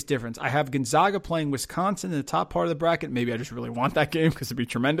our biggest difference. I have Gonzaga playing Wisconsin in the top part of the bracket. Maybe I just really want that game because it'd be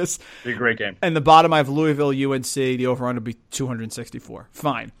tremendous. It'd be a great game. And the bottom, I have Louisville, UNC. The over-under would be 264.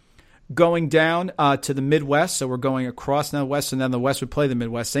 Fine. Going down to the Midwest, so we're going across now the West, and then the West would play the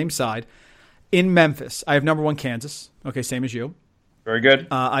Midwest, same side. In Memphis, I have number 1 Kansas. Okay, same as you. Very good.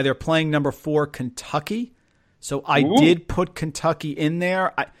 They're playing number 4 Kentucky. So I did put Kentucky in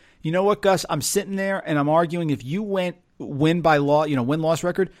there. You know what, Gus? I'm sitting there and I'm arguing if you win by law, win-loss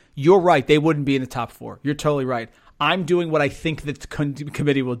record, you're right. They wouldn't be in the top 4. You're totally right. I'm doing what I think the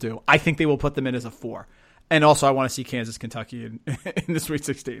committee will do. I think they will put them in as a 4. And also I want to see Kansas, Kentucky in the Sweet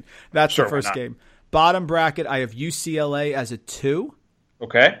 16. That's the first game. Bottom bracket, I have UCLA as a 2.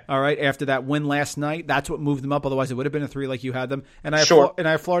 Okay. All right. After that win last night, that's what moved them up. Otherwise, it would have been a 3 like you had them. And I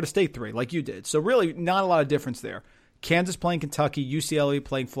have Florida State 3 like you did. So really, not a lot of difference there. Kansas playing Kentucky, UCLA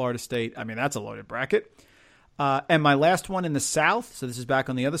playing Florida State. I mean, that's a loaded bracket. And my last one in the South. So this is back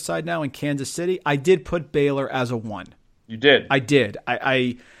on the other side now in Kansas City. I did put Baylor as a 1. You did. I did.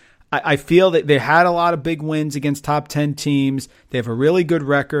 I feel that they had a lot of big wins against top 10 teams. They have a really good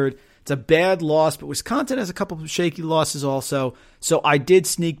record. It's a bad loss, but Wisconsin has a couple of shaky losses also. So I did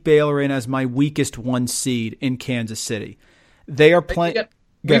sneak Baylor in as my weakest 1 seed in Kansas City. They are playing.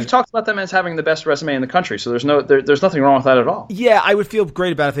 We've talked about them as having the best resume in the country, so there's nothing wrong with that at all. Yeah, I would feel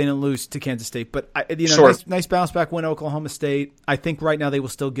great about it if they didn't lose to Kansas State, but nice bounce back win Oklahoma State. I think right now they will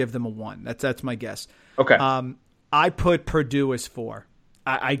still give them a 1. That's my guess. Okay. I put Purdue as 4.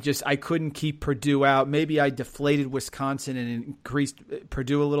 I couldn't keep Purdue out. Maybe I deflated Wisconsin and increased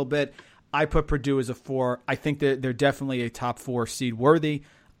Purdue a little bit. I put Purdue as a 4. I think that they're definitely a top 4 seed worthy.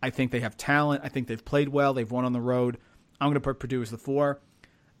 I think they have talent. I think they've played well. They've won on the road. I'm going to put Purdue as the 4.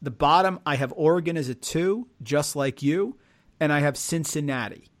 The bottom, I have Oregon as a 2, just like you, and I have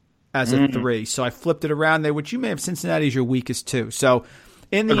Cincinnati as a 3. So I flipped it around there, which you may have Cincinnati as your weakest 2. So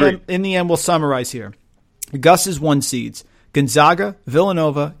in the end, we'll summarize here. Gus's 1 seeds. Gonzaga,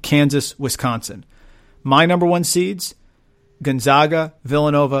 Villanova, Kansas, Wisconsin. My number 1 seeds, Gonzaga,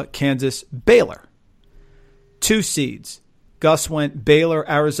 Villanova, Kansas, Baylor. 2 seeds, Gus went Baylor,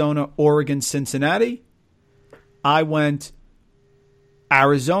 Arizona, Oregon, Cincinnati. I went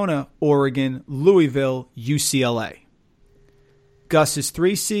Arizona, Oregon, Louisville, UCLA. Gus's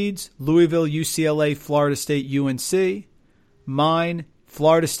 3 seeds, Louisville, UCLA, Florida State, UNC. Mine,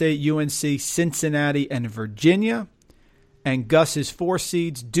 Florida State, UNC, Cincinnati, and Virginia. And Gus's 4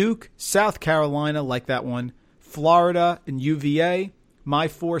 seeds, Duke, South Carolina, like that one, Florida, and UVA. My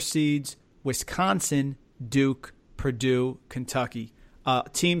 4 seeds, Wisconsin, Duke, Purdue, Kentucky.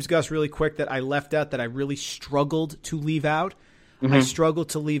 Teams, Gus, really quick that I left out that I really struggled to leave out. Mm-hmm. I struggled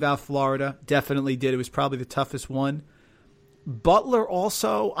to leave out Florida. Definitely did. It was probably the toughest one. Butler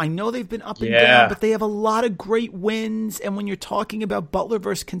also, I know they've been up and down, but they have a lot of great wins. And when you're talking about Butler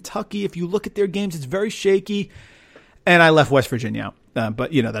versus Kentucky, if you look at their games, it's very shaky. And I left West Virginia out,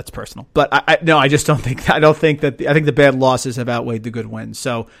 but that's personal. But I just don't think. I think the bad losses have outweighed the good wins.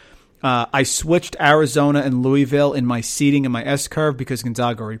 So I switched Arizona and Louisville in my seeding and my S curve because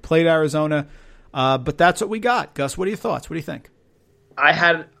Gonzaga already played Arizona. But that's what we got. Gus, what are your thoughts? What do you think? I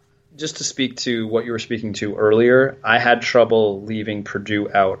had, just to speak to what you were speaking to earlier, I had trouble leaving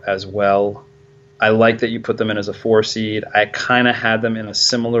Purdue out as well. I like that you put them in as a 4 seed. I kind of had them in a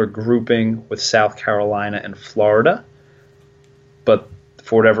similar grouping with South Carolina and Florida. But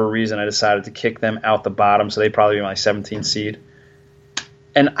for whatever reason, I decided to kick them out the bottom, so they'd probably be my 17th seed.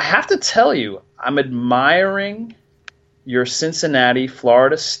 And I have to tell you, I'm admiring your Cincinnati,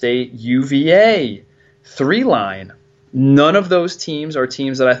 Florida State, UVA 3-line. None of those teams are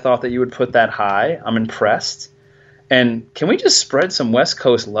teams that I thought that you would put that high. I'm impressed. And can we just spread some West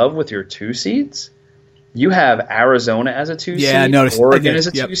Coast love with your 2 seeds? You have Arizona as a 2 seed, Oregon as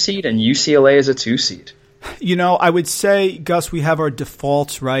a 2 seed, and UCLA as a 2 seed. I would say, Gus, we have our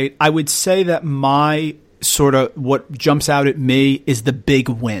defaults, right? I would say that my sort of what jumps out at me is the big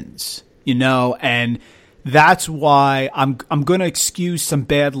wins, and that's why I'm going to excuse some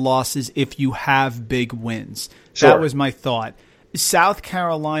bad losses if you have big wins. Sure. That was my thought. South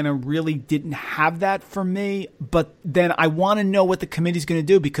Carolina really didn't have that for me, but then I want to know what the committee's going to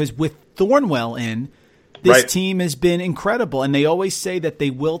do because with Thornwell in, this team has been incredible, and they always say that they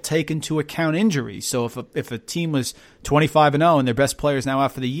will take into account injuries. So if a team was 25-0 and their best players now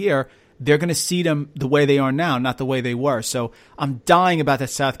out for the year, they're going to seed them the way they are now, not the way they were. So I'm dying about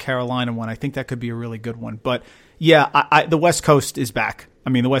that South Carolina one. I think that could be a really good one. But, yeah, the West Coast is back.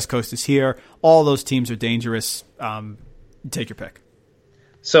 The West Coast is here. All those teams are dangerous. Take your pick.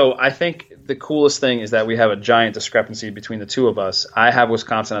 So I think the coolest thing is that we have a giant discrepancy between the two of us. I have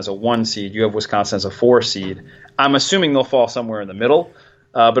Wisconsin as a 1 seed. You have Wisconsin as a 4 seed. I'm assuming they'll fall somewhere in the middle,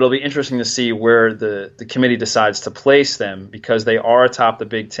 but it'll be interesting to see where the committee decides to place them because they are atop the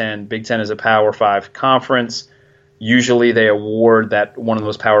Big Ten. Big Ten is a Power 5 conference. Usually they award that one of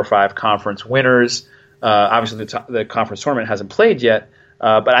those Power 5 conference winners. Obviously, the conference tournament hasn't played yet,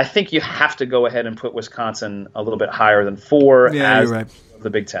 but I think you have to go ahead and put Wisconsin a little bit higher than 4 as you're right. The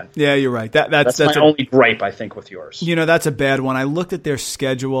Big Ten. Yeah, you're right. That's my only gripe, I think, with yours. That's a bad one. I looked at their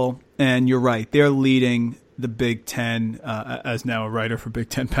schedule, and you're right. They're leading the Big Ten. As now a writer for Big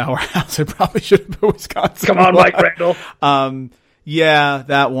Ten Powerhouse, I probably should have put Wisconsin. Come on, Mike Randall. Yeah,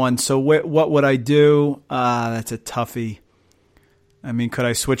 that one. So what would I do? That's a toughie. I mean, could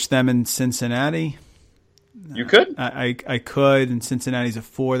I switch them in Cincinnati? You could. I could, and Cincinnati's a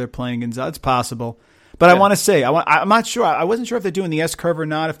 4. They're playing Gonzaga. It's possible. But yeah. I want to say, I'm not sure. I wasn't sure if they're doing the S-curve or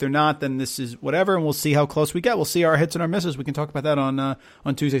not. If they're not, then this is whatever, and we'll see how close we get. We'll see our hits and our misses. We can talk about that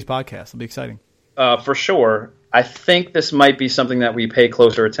on Tuesday's podcast. It'll be exciting. For sure. I think this might be something that we pay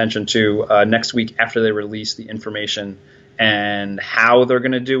closer attention to next week after they release the information and how they're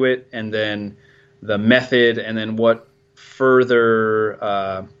going to do it, and then the method, and then what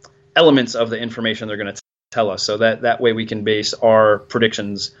further elements of the information they're going to tell us. So that way we can base our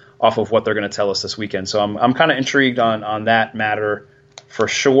predictions off of what they're going to tell us this weekend. So I'm kind of intrigued on that matter for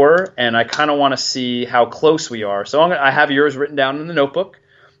sure, and I kind of want to see how close we are. So I have yours written down in the notebook.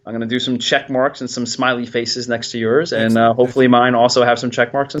 I'm going to do some check marks and some smiley faces next to yours, and hopefully mine also have some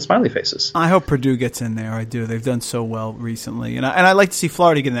check marks and smiley faces. I hope Purdue gets in there. I do. They've done so well recently, and I'd like to see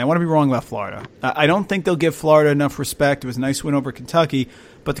Florida get in there. I want to be wrong about Florida. I don't think they'll give Florida enough respect. It was a nice win over Kentucky,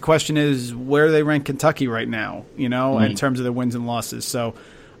 but the question is where do they rank Kentucky right now, in terms of their wins and losses. So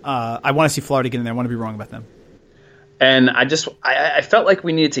I want to see Florida get in there. I want to be wrong about them. And I felt like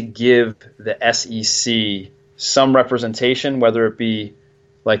we needed to give the SEC some representation, whether it be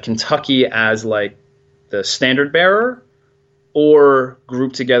like Kentucky as like the standard bearer or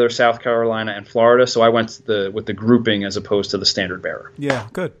group together South Carolina and Florida. So I went with the grouping as opposed to the standard bearer. Yeah,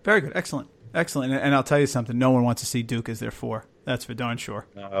 good. Very good. Excellent. And I'll tell you something. No one wants to see Duke as their 4. That's for darn sure.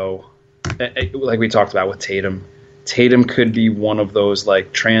 No. Like we talked about with Tatum. Tatum could be one of those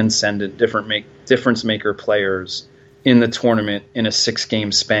like transcendent difference maker players in the tournament in a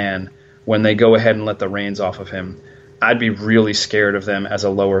 6-game span when they go ahead and let the reins off of him. I'd be really scared of them as a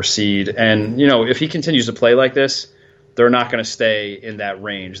lower seed. And, if he continues to play like this, they're not going to stay in that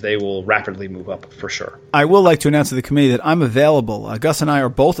range. They will rapidly move up for sure. I will like to announce to the committee that I'm available. Gus and I are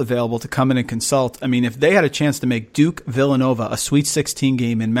both available to come in and consult. I mean, if they had a chance to make Duke-Villanova a Sweet 16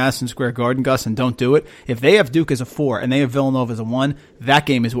 game in Madison Square Garden, Gus, and don't do it, if they have Duke as a 4 and they have Villanova as a 1,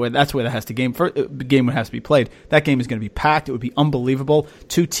 that's where that game would have to be played. That game is going to be packed. It would be unbelievable.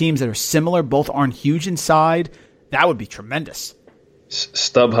 Two teams that are similar, both aren't huge inside. That would be tremendous.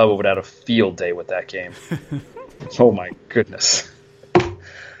 StubHub would have a field day with that game. Oh, my goodness.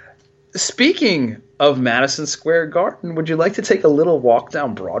 Speaking of Madison Square Garden, would you like to take a little walk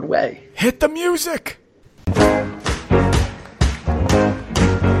down Broadway? Hit the music!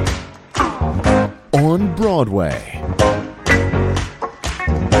 On Broadway.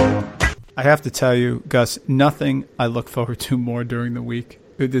 I have to tell you, Gus, nothing I look forward to more during the week.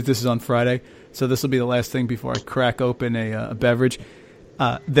 This is on Friday, so this will be the last thing before I crack open a beverage.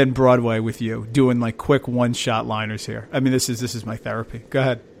 Than Broadway with you, doing like quick one-shot liners here. I mean, this is my therapy. Go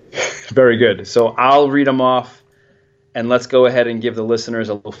ahead. Very good. So I'll read them off, and let's go ahead and give the listeners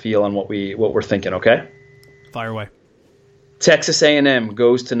a little feel on what we're thinking. Okay. Fire away. Texas A&M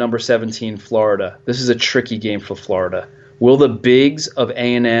goes to number 17, Florida. This is a tricky game for Florida. Will the bigs of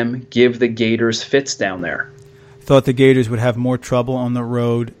A&M give the Gators fits down there? Thought the Gators would have more trouble on the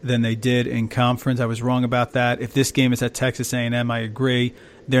road than they did in conference. I was wrong about that. If this game is at Texas A&M, I agree.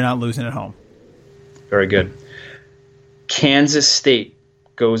 They're not losing at home. Very good. Kansas State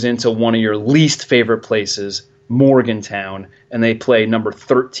goes into one of your least favorite places, Morgantown, and they play number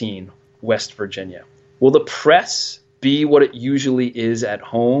 13, West Virginia. Will the press be what it usually is at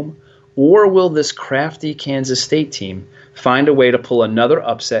home, or will this crafty Kansas State team find a way to pull another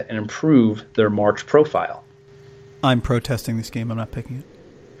upset and improve their March profile? I'm protesting this game. I'm not picking it.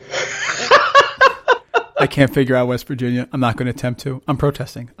 I can't figure out West Virginia. I'm not going to attempt to. I'm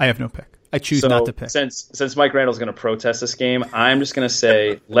protesting. I have no pick. I choose not to pick. Since Mike Randall's going to protest this game, I'm just going to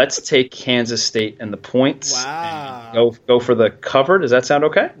say let's take Kansas State and the points. Wow. And go for the cover. Does that sound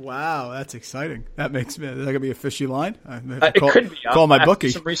okay? Wow, that's exciting. That makes me. Is that going to be a fishy line? It could be. Call my bookie.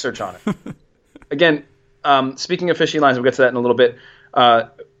 Do some research on it. Again, speaking of fishy lines, we'll get to that in a little bit.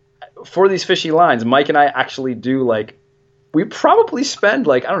 For these fishy lines, Mike and I actually do like we probably spend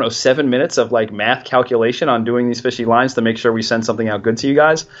 7 minutes of math calculation on doing these fishy lines to make sure we send something out good to you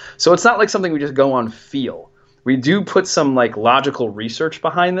guys. So it's not like something we just go on feel. We do put some logical research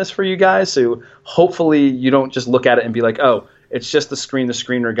behind this for you guys. So hopefully you don't just look at it and be like, oh, it's just the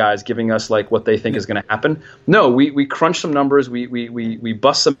screener guys giving us what they think is going to happen. No, we crunch some numbers, we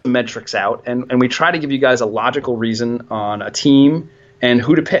bust some metrics out, and we try to give you guys a logical reason on a team and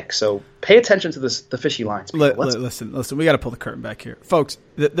who to pick. So pay attention to the fishy lines. Listen, we got to pull the curtain back here. Folks,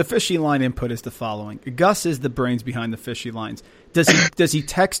 the fishy line input is the following. Gus is the brains behind the fishy lines. Does he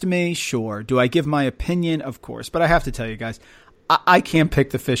text me? Sure. Do I give my opinion? Of course. But I have to tell you guys, I can't pick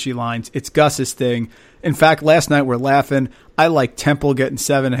the fishy lines. It's Gus's thing. In fact, last night we're laughing. I like Temple getting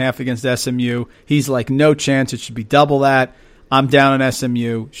 7.5 against SMU. He's like, no chance. It should be double that. I'm down on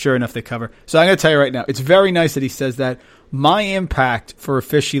SMU. Sure enough, they cover. So I'm going to tell you right now, it's very nice that he says that. My impact for a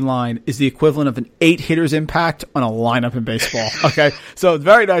fishy line is the equivalent of an 8-hitter's impact on a lineup in baseball. Okay? So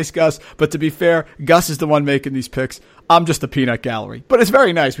very nice, Gus. But to be fair, Gus is the one making these picks. I'm just the peanut gallery. But it's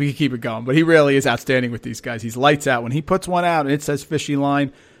very nice. We can keep it going. But he really is outstanding with these guys. He's lights out. When he puts one out and it says fishy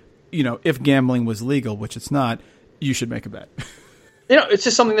line, if gambling was legal, which it's not, you should make a bet. It's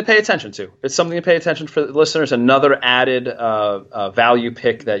just something to pay attention to. It's something to pay attention for the listeners. Another added value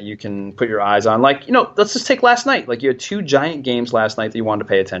pick that you can put your eyes on. Let's just take last night. You had 2 giant games last night that you wanted to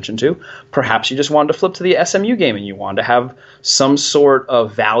pay attention to. Perhaps you just wanted to flip to the SMU game and you wanted to have some sort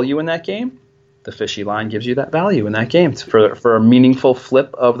of value in that game. The fishy line gives you that value in that game for a meaningful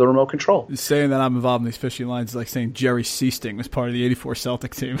flip of the remote control. Saying that I'm involved in these fishy lines is like saying Jerry Seasting was part of the '84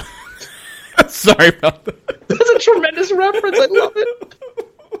 Celtic team. Sorry about that. That's a tremendous reference. I love it.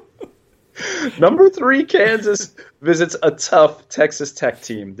 Number 3, Kansas visits a tough Texas Tech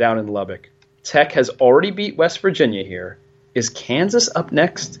team down in Lubbock. Tech has already beat West Virginia here. Is Kansas up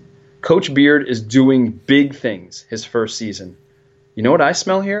next? Coach Beard is doing big things his first season. You know what I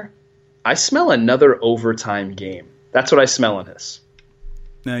smell here? I smell another overtime game. That's what I smell in this.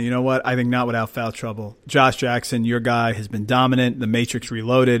 Now, you know what? I think not without foul trouble. Josh Jackson, your guy, has been dominant. The Matrix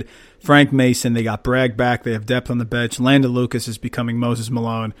reloaded. Frank Mason, they got Bragg back. They have depth on the bench. Landon Lucas is becoming Moses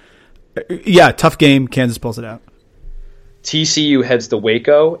Malone. Yeah, tough game. Kansas pulls it out. TCU heads to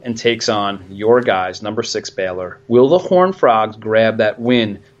Waco and takes on your guys, number 6 Baylor. Will the Horned Frogs grab that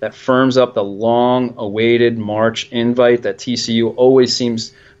win that firms up the long-awaited March invite that TCU always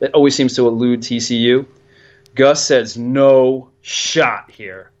seems to elude TCU? Gus says no shot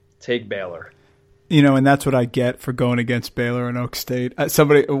here. Take Baylor. And that's what I get for going against Baylor and Oak State.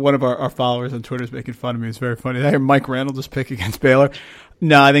 One of our followers on Twitter is making fun of me. It's very funny. I hear Mike Randall just pick against Baylor.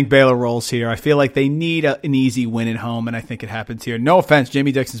 No, I think Baylor rolls here. I feel like they need an easy win at home, and I think it happens here. No offense,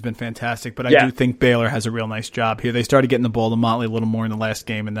 Jamie Dixon's been fantastic, but I do think Baylor has a real nice job here. They started getting the ball to Motley a little more in the last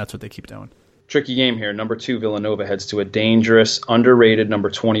game, and that's what they keep doing. Tricky game here. Number 2, Villanova heads to a dangerous, underrated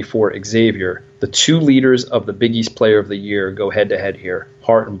number 24, Xavier. The 2 leaders of the Big East Player of the Year go head-to-head here,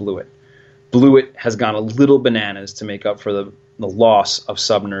 Hart and Blewett. Blewett has gone a little bananas to make up for the loss of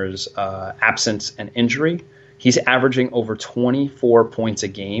Sumner's absence and injury. He's averaging over 24 points a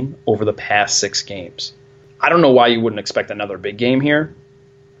game over the past 6 games. I don't know why you wouldn't expect another big game here.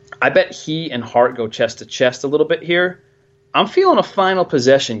 I bet he and Hart go chest to chest a little bit here. I'm feeling a final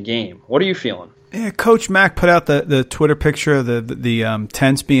possession game. What are you feeling? Yeah, Coach Mack put out the Twitter picture of the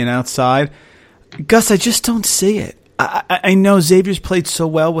tents being outside. Gus, I just don't see it. I know Xavier's played so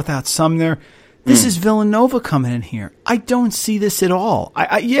well without Sumner. This is Villanova coming in here. I don't see this at all.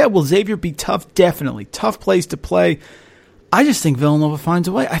 Will Xavier be tough? Definitely. Tough place to play. I just think Villanova finds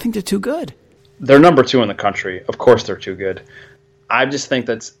a way. I think they're too good. They're number 2 in the country. Of course they're too good. I just think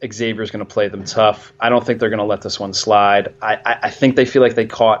that Xavier's going to play them tough. I don't think they're going to let this one slide. I think they feel like they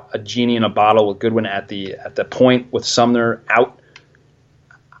caught a genie in a bottle with Goodwin at the point with Sumner out.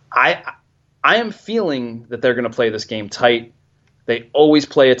 I am feeling that they're going to play this game tight. They always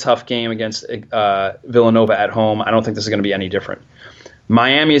play a tough game against Villanova at home. I don't think this is going to be any different.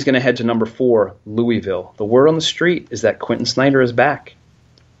 Miami is going to head to number 4, Louisville. The word on the street is that Quentin Snyder is back.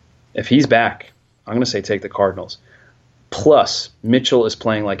 If he's back, I'm going to say take the Cardinals. Plus, Mitchell is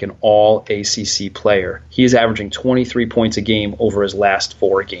playing like an all-ACC player. He is averaging 23 points a game over his last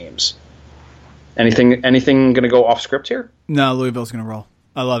 4 games. Anything going to go off script here? No, Louisville's going to roll.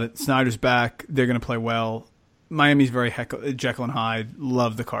 I love it. Snyder's back. They're going to play well. Miami's very Jekyll and Hyde.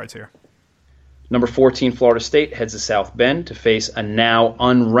 Love the Cards here. Number 14, Florida State heads to South Bend to face a now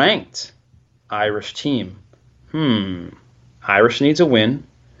unranked Irish team. Irish needs a win.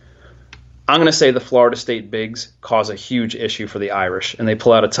 I'm going to say the Florida State Bigs cause a huge issue for the Irish, and they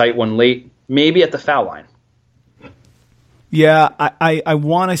pull out a tight one late, maybe at the foul line. Yeah, I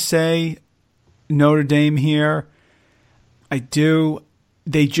want to say Notre Dame here. I do.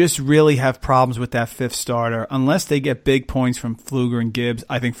 They just really have problems with that fifth starter. Unless they get big points from Pfluger and Gibbs,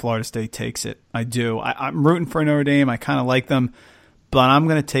 I think Florida State takes it. I do. I'm rooting for Notre Dame. I kind of like them, but I'm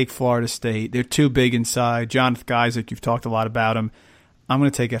going to take Florida State. They're too big inside. Jonathan Isaac, you've talked a lot about him. I'm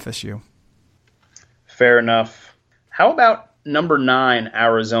going to take FSU. Fair enough. How about number 9,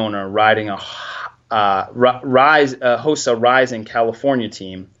 Arizona, hosts a rising California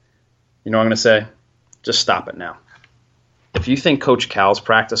team? You know what I'm going to say? Just stop it now. If you think Coach Cal's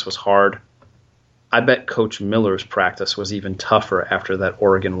practice was hard, I bet Coach Miller's practice was even tougher after that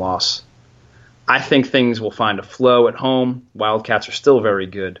Oregon loss. I think things will find a flow at home. Wildcats are still very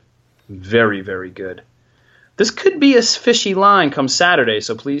good. Very, very good. This could be a fishy line come Saturday,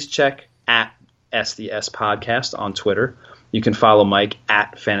 so please check at SDS Podcast on Twitter. You can follow Mike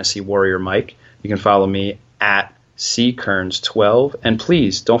at Fantasy Warrior Mike. You can follow me at CKearns12. And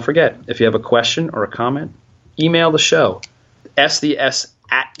please, don't forget, if you have a question or a comment, email the show, sds@gmail.com.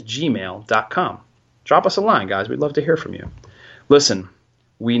 Drop us a line, guys. We'd love to hear from you. Listen,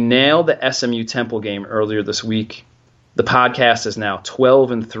 we nailed the SMU Temple game earlier this week. The podcast is now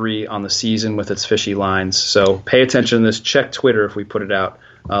 12-3 on the season with its fishy lines. So pay attention to this. Check Twitter if we put it out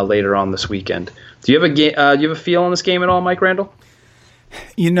later on this weekend. Do you have a feel on this game at all, Mike Randall?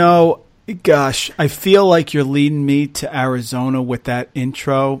 You know, gosh, I feel like you're leading me to Arizona with that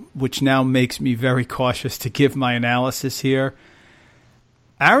intro, which now makes me very cautious to give my analysis here.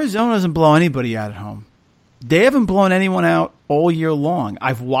 Arizona doesn't blow anybody out at home. They haven't blown anyone out all year long.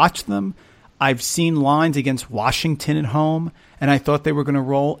 I've watched them. I've seen lines against Washington at home, and I thought they were going to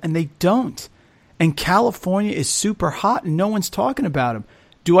roll, and they don't. And California is super hot, and no one's talking about them.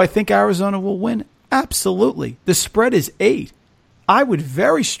 Do I think Arizona will win? Absolutely. The spread is 8. I would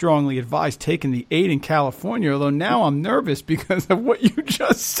very strongly advise taking the 8 in California, although now I'm nervous because of what you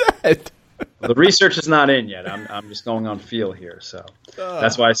just said. The research is not in yet. I'm just going on feel here. So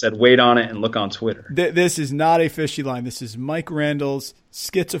that's why I said wait on it and look on Twitter. This is not a fishy line. This is Mike Randall's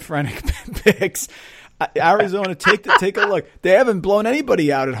schizophrenic picks. Arizona, take a look. They haven't blown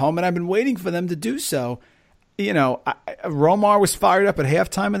anybody out at home, and I've been waiting for them to do so. You know, Romar was fired up at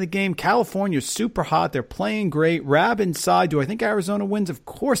halftime of the game. California's super hot. They're playing great. Rab inside. Do I think Arizona wins? Of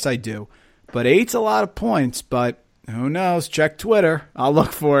course I do. But 8's a lot of points, but who knows? Check Twitter. I'll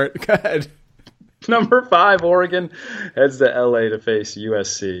look for it. Go ahead. Number 5, Oregon heads to LA to face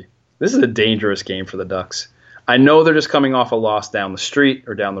USC. This is a dangerous game for the Ducks. I know they're just coming off a loss down the street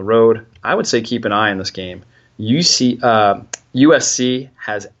or down the road. I would say keep an eye on this game. USC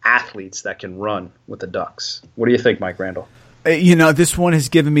has athletes that can run with the Ducks. What do you think, Mike Randall? You know, this one has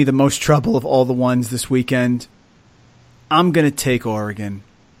given me the most trouble of all the ones this weekend. I'm going to take Oregon.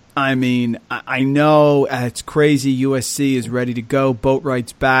 I mean, I know it's crazy. USC is ready to go.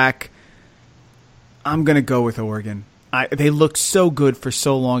 Boatwright's back. I'm going to go with Oregon. They looked so good for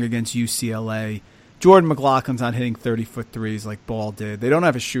so long against UCLA. Jordan McLaughlin's not hitting 30-foot threes like Ball did. They don't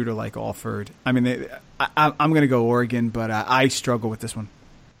have a shooter like Alford. I mean, I'm going to go Oregon, but I struggle with this one.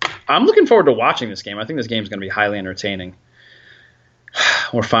 I'm looking forward to watching this game. I think this game is going to be highly entertaining.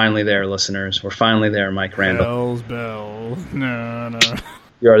 We're finally there, listeners. We're finally there, Mike Randall. Bells. No.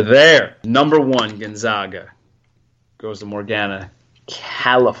 You're there. Number 1, Gonzaga goes to Morgana,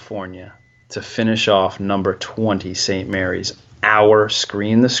 California, to finish off number 20, St. Mary's. Our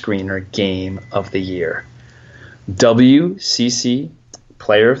Screen the Screener game of the year. WCC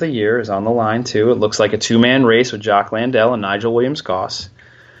Player of the Year is on the line, too. It looks like a two-man race with Jock Landell and Nigel Williams-Goss.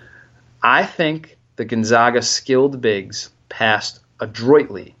 I think the Gonzaga skilled bigs passed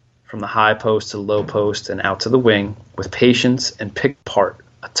adroitly from the high post to the low post and out to the wing with patience and picked apart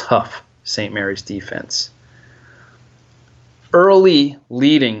a tough St. Mary's defense. Early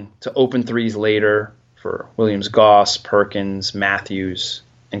leading to open threes later for Williams-Goss, Perkins, Matthews,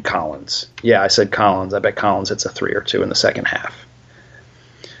 and Collins. Yeah, I said Collins. I bet Collins hits a 3 or 2 in the second half.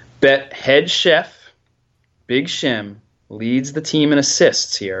 Bet head chef Big Shem leads the team in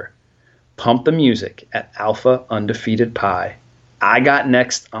assists here. Pump the music at Alpha Undefeated Pie. I got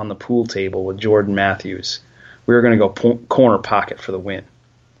next on the pool table with Jordan Matthews. We were going to go corner pocket for the win.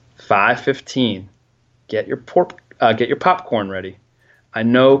 5:15. Get your popcorn ready. I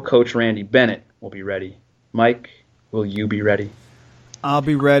know Coach Randy Bennett will be ready. Mike, will you be ready? I'll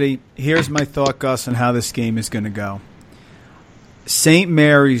be ready. Here's my thought, Gus, on how this game is going to go. St.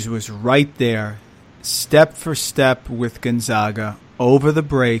 Mary's was right there, step for step with Gonzaga over the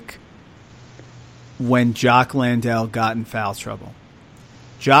break when Jock Landell got in foul trouble.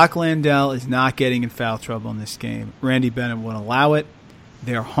 Jock Landell is not getting in foul trouble in this game. Randy Bennett won't allow it.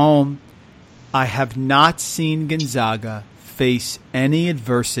 They're home. I have not seen Gonzaga face any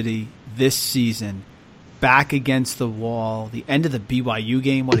adversity this season back against the wall. The end of the BYU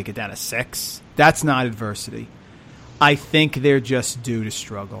game, they get down to 6? That's not adversity. I think they're just due to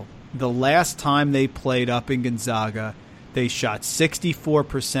struggle. The last time they played up in Gonzaga, they shot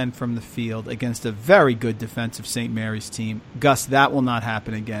 64% from the field against a very good defensive St. Mary's team. Gus, that will not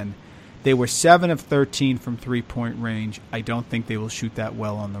happen again. They were 7 of 13 from three-point range. I don't think they will shoot that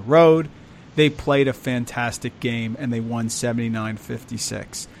well on the road. They played a fantastic game, and they won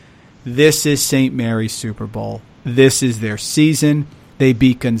 79-56. This is St. Mary's Super Bowl. This is their season. They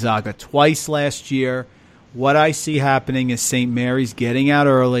beat Gonzaga twice last year. What I see happening is St. Mary's getting out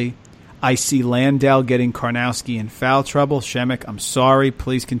early. I see Landale getting Karnowski in foul trouble. Shemek, I'm sorry.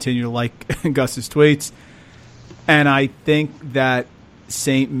 Please continue to like Gus's tweets. And I think that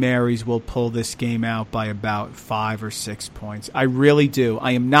St. Mary's will pull this game out by about 5 or 6 points. I really do.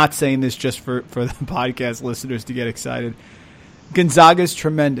 I am not saying this just for the podcast listeners to get excited. Gonzaga is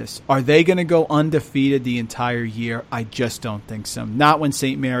tremendous. Are they going to go undefeated the entire year? I just don't think so. Not when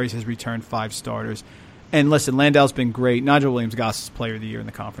St. Mary's has returned 5 starters. And listen, Landale's been great. Nigel Williams-Goss is player of the year in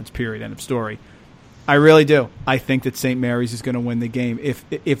the conference, period, end of story. I really do. I think that St. Mary's is going to win the game.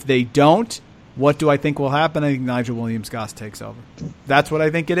 If they don't, what do I think will happen? I think Nigel Williams-Goss takes over. That's what I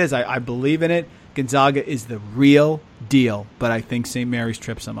think it is. I believe in it. Gonzaga is the real deal, but I think St. Mary's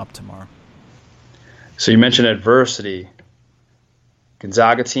trips them up tomorrow. So you mentioned adversity.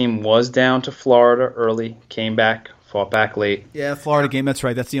 Gonzaga team was down to Florida early, came back, fought back late. Yeah, Florida game, that's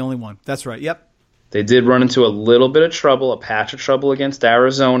right. That's the only one. That's right, yep. They did run into a little bit of trouble, a patch of trouble against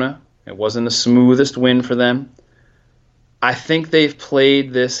Arizona. It wasn't the smoothest win for them. I think they've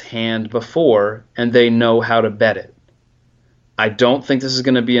played this hand before, and they know how to bet it. I don't think this is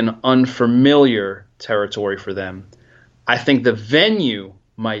going to be an unfamiliar territory for them. I think the venue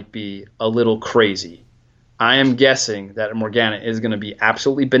might be a little crazy. I am guessing that Morgana is going to be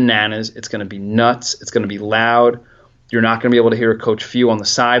absolutely bananas. It's going to be nuts. It's going to be loud. You're not going to be able to hear Coach Few on the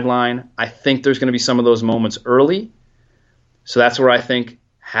sideline. I think there's going to be some of those moments early. So that's where I think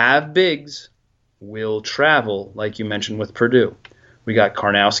have bigs will travel, like you mentioned with Purdue. We got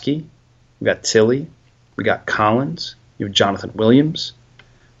Karnowski. We got Tilly. We got Collins. You have Jonathan Williams.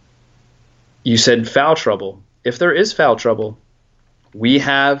 You said foul trouble. If there is foul trouble, we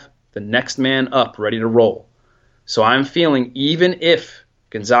have the next man up ready to roll. So I'm feeling even if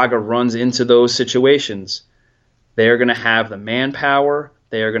Gonzaga runs into those situations, they are going to have the manpower,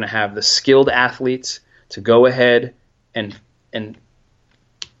 they are going to have the skilled athletes to go ahead and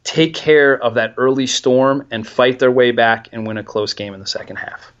take care of that early storm and fight their way back and win a close game in the second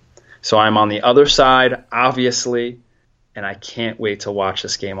half. So I'm on the other side, obviously, and I can't wait to watch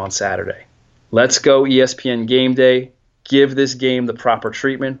this game on Saturday. Let's go ESPN Game Day. Give this game the proper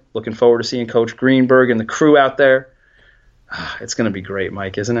treatment. Looking forward to seeing Coach Greenberg and the crew out there. It's going to be great,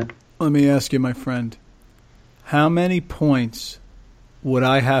 Mike, isn't it? Let me ask you, my friend, how many points would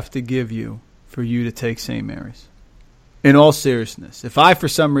I have to give you for you to take St. Mary's? In all seriousness, if I for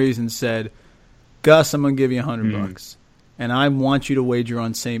some reason said, Gus, I'm going to give you $100 and I want you to wager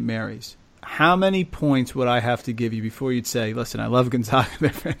on St. Mary's, how many points would I have to give you before you'd say, listen, I love Gonzaga, they're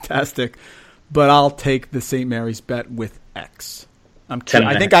fantastic, but I'll take the St. Mary's bet with X?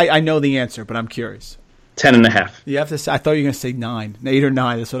 I think I know the answer, but I'm curious. 10.5. You have to say, I thought you were going to say 9, 8 or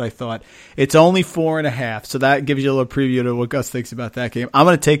 9. That's what I thought. It's only 4.5, so that gives you a little preview to what Gus thinks about that game. I'm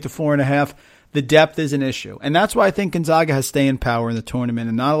going to take the 4.5. The depth is an issue, and that's why I think Gonzaga has staying power in the tournament,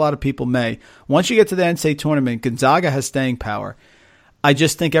 and not a lot of people may. Once you get to the NCAA tournament, Gonzaga has staying power. I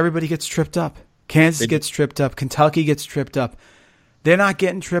just think everybody gets tripped up. Kansas gets tripped up. Kentucky gets tripped up. They're not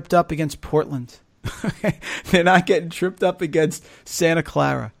getting tripped up against Portland. They're not getting tripped up against Santa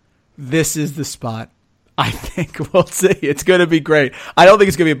Clara. This is the spot. I think we'll see. It's going to be great. I don't think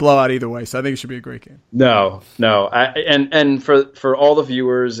it's going to be a blowout either way, so I think it should be a great game. No. And for all the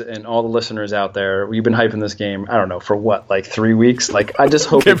viewers and all the listeners out there, we've been hyping this game, I don't know, for what, like 3 weeks? Like, I just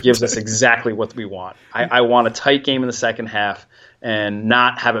hope it gives us exactly what we want. I want a tight game in the second half and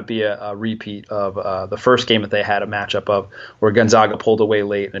not have it be a repeat of the first game that they had a matchup of where Gonzaga pulled away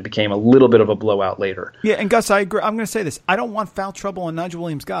late and it became a little bit of a blowout later. Yeah, and Gus, I agree. I'm going to say this. I don't want foul trouble on Nigel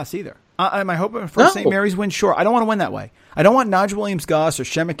Williams-Goss either. Am I hoping for St. Mary's win? Sure. I don't want to win that way. I don't want Nigel Williams-Goss or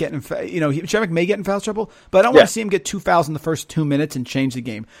Shemek getting Shemek may get in foul trouble, but I don't want to see him get 2 fouls in the first 2 minutes and change the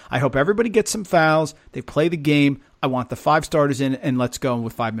game. I hope everybody gets some fouls. They play the game. I want the 5 starters in, and let's go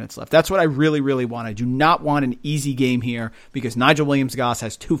with 5 minutes left. That's what I really, really want. I do not want an easy game here because Nigel Williams-Goss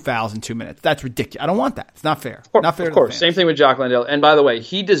has 2 fouls in 2 minutes. That's ridiculous. I don't want that. It's not fair. Not fair. Of course. Same thing with Jock Landale. And by the way,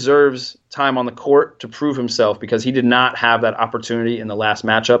 he deserves time on the court to prove himself because he did not have that opportunity in the last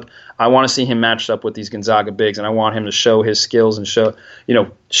matchup. I want to see him matched up with these Gonzaga bigs, and I want him to show his skills and show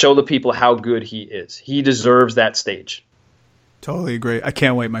the people how good he is. He deserves that stage. Totally agree. I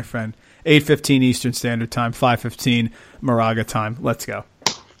can't wait, my friend. 8:15 Eastern Standard Time, 5:15 Moraga time. Let's go.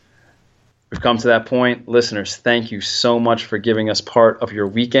 We've come to that point. Listeners, thank you so much for giving us part of your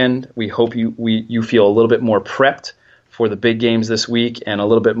weekend. We hope you feel a little bit more prepped for the big games this week and a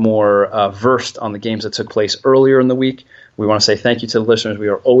little bit more versed on the games that took place earlier in the week. We want to say thank you to the listeners. We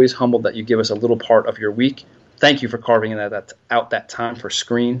are always humbled that you give us a little part of your week. Thank you for carving out that time for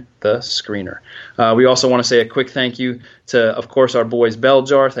Screen the Screener. We also want to say a quick thank you to, of course, our boys Bell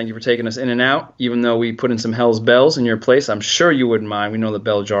Jar. Thank you for taking us in and out. Even though we put in some Hell's Bells in your place, I'm sure you wouldn't mind. We know the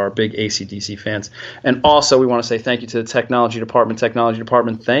Bell Jar are big AC/DC fans. And also, we want to say thank you to the Technology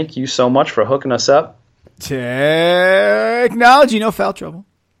Department. Thank you so much for hooking us up. Technology, no foul trouble.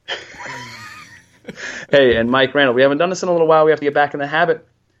 Hey, and Mike Randall, we haven't done this in a little while. We have to get back in the habit.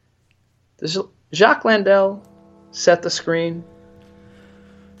 Does Jacques Landale set the screen?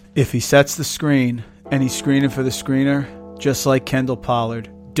 If he sets the screen and he's screening for the screener, just like Kendall Pollard,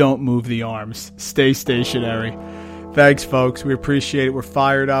 don't move the arms. Stay stationary. Thanks, folks. We appreciate it. We're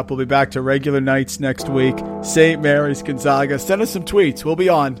fired up. We'll be back to regular nights next week. St. Mary's, Gonzaga. Send us some tweets. We'll be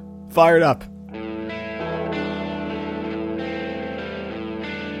on. Fired up.